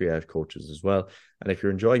individual triage coaches as well. And if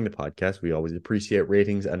you're enjoying the podcast, we always appreciate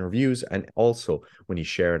ratings and reviews, and also when you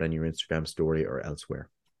share it on your Instagram story or elsewhere.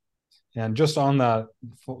 And just on that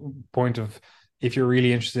point of, if you're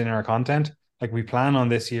really interested in our content, like we plan on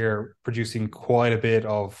this year producing quite a bit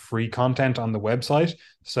of free content on the website.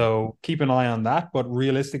 So keep an eye on that. But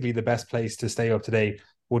realistically, the best place to stay up to date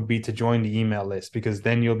would be to join the email list, because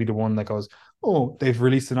then you'll be the one that goes, oh, they've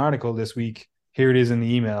released an article this week. Here it is in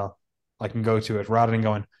the email. I can go to it, rather than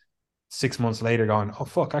going 6 months later going, oh,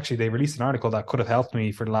 fuck, actually, they released an article that could have helped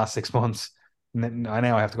me for the last 6 months. And I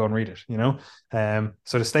now have to go and read it,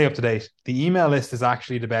 So to stay up to date, the email list is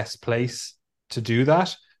actually the best place to do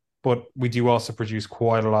that. But we do also produce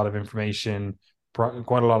quite a lot of information,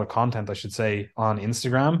 quite a lot of content, I should say, on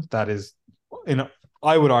Instagram that is,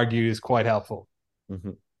 I would argue, is quite helpful.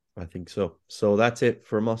 Mm-hmm. I think so. So that's it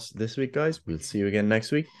from us this week, guys. We'll see you again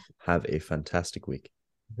next week. Have a fantastic week.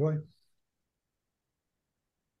 Enjoy.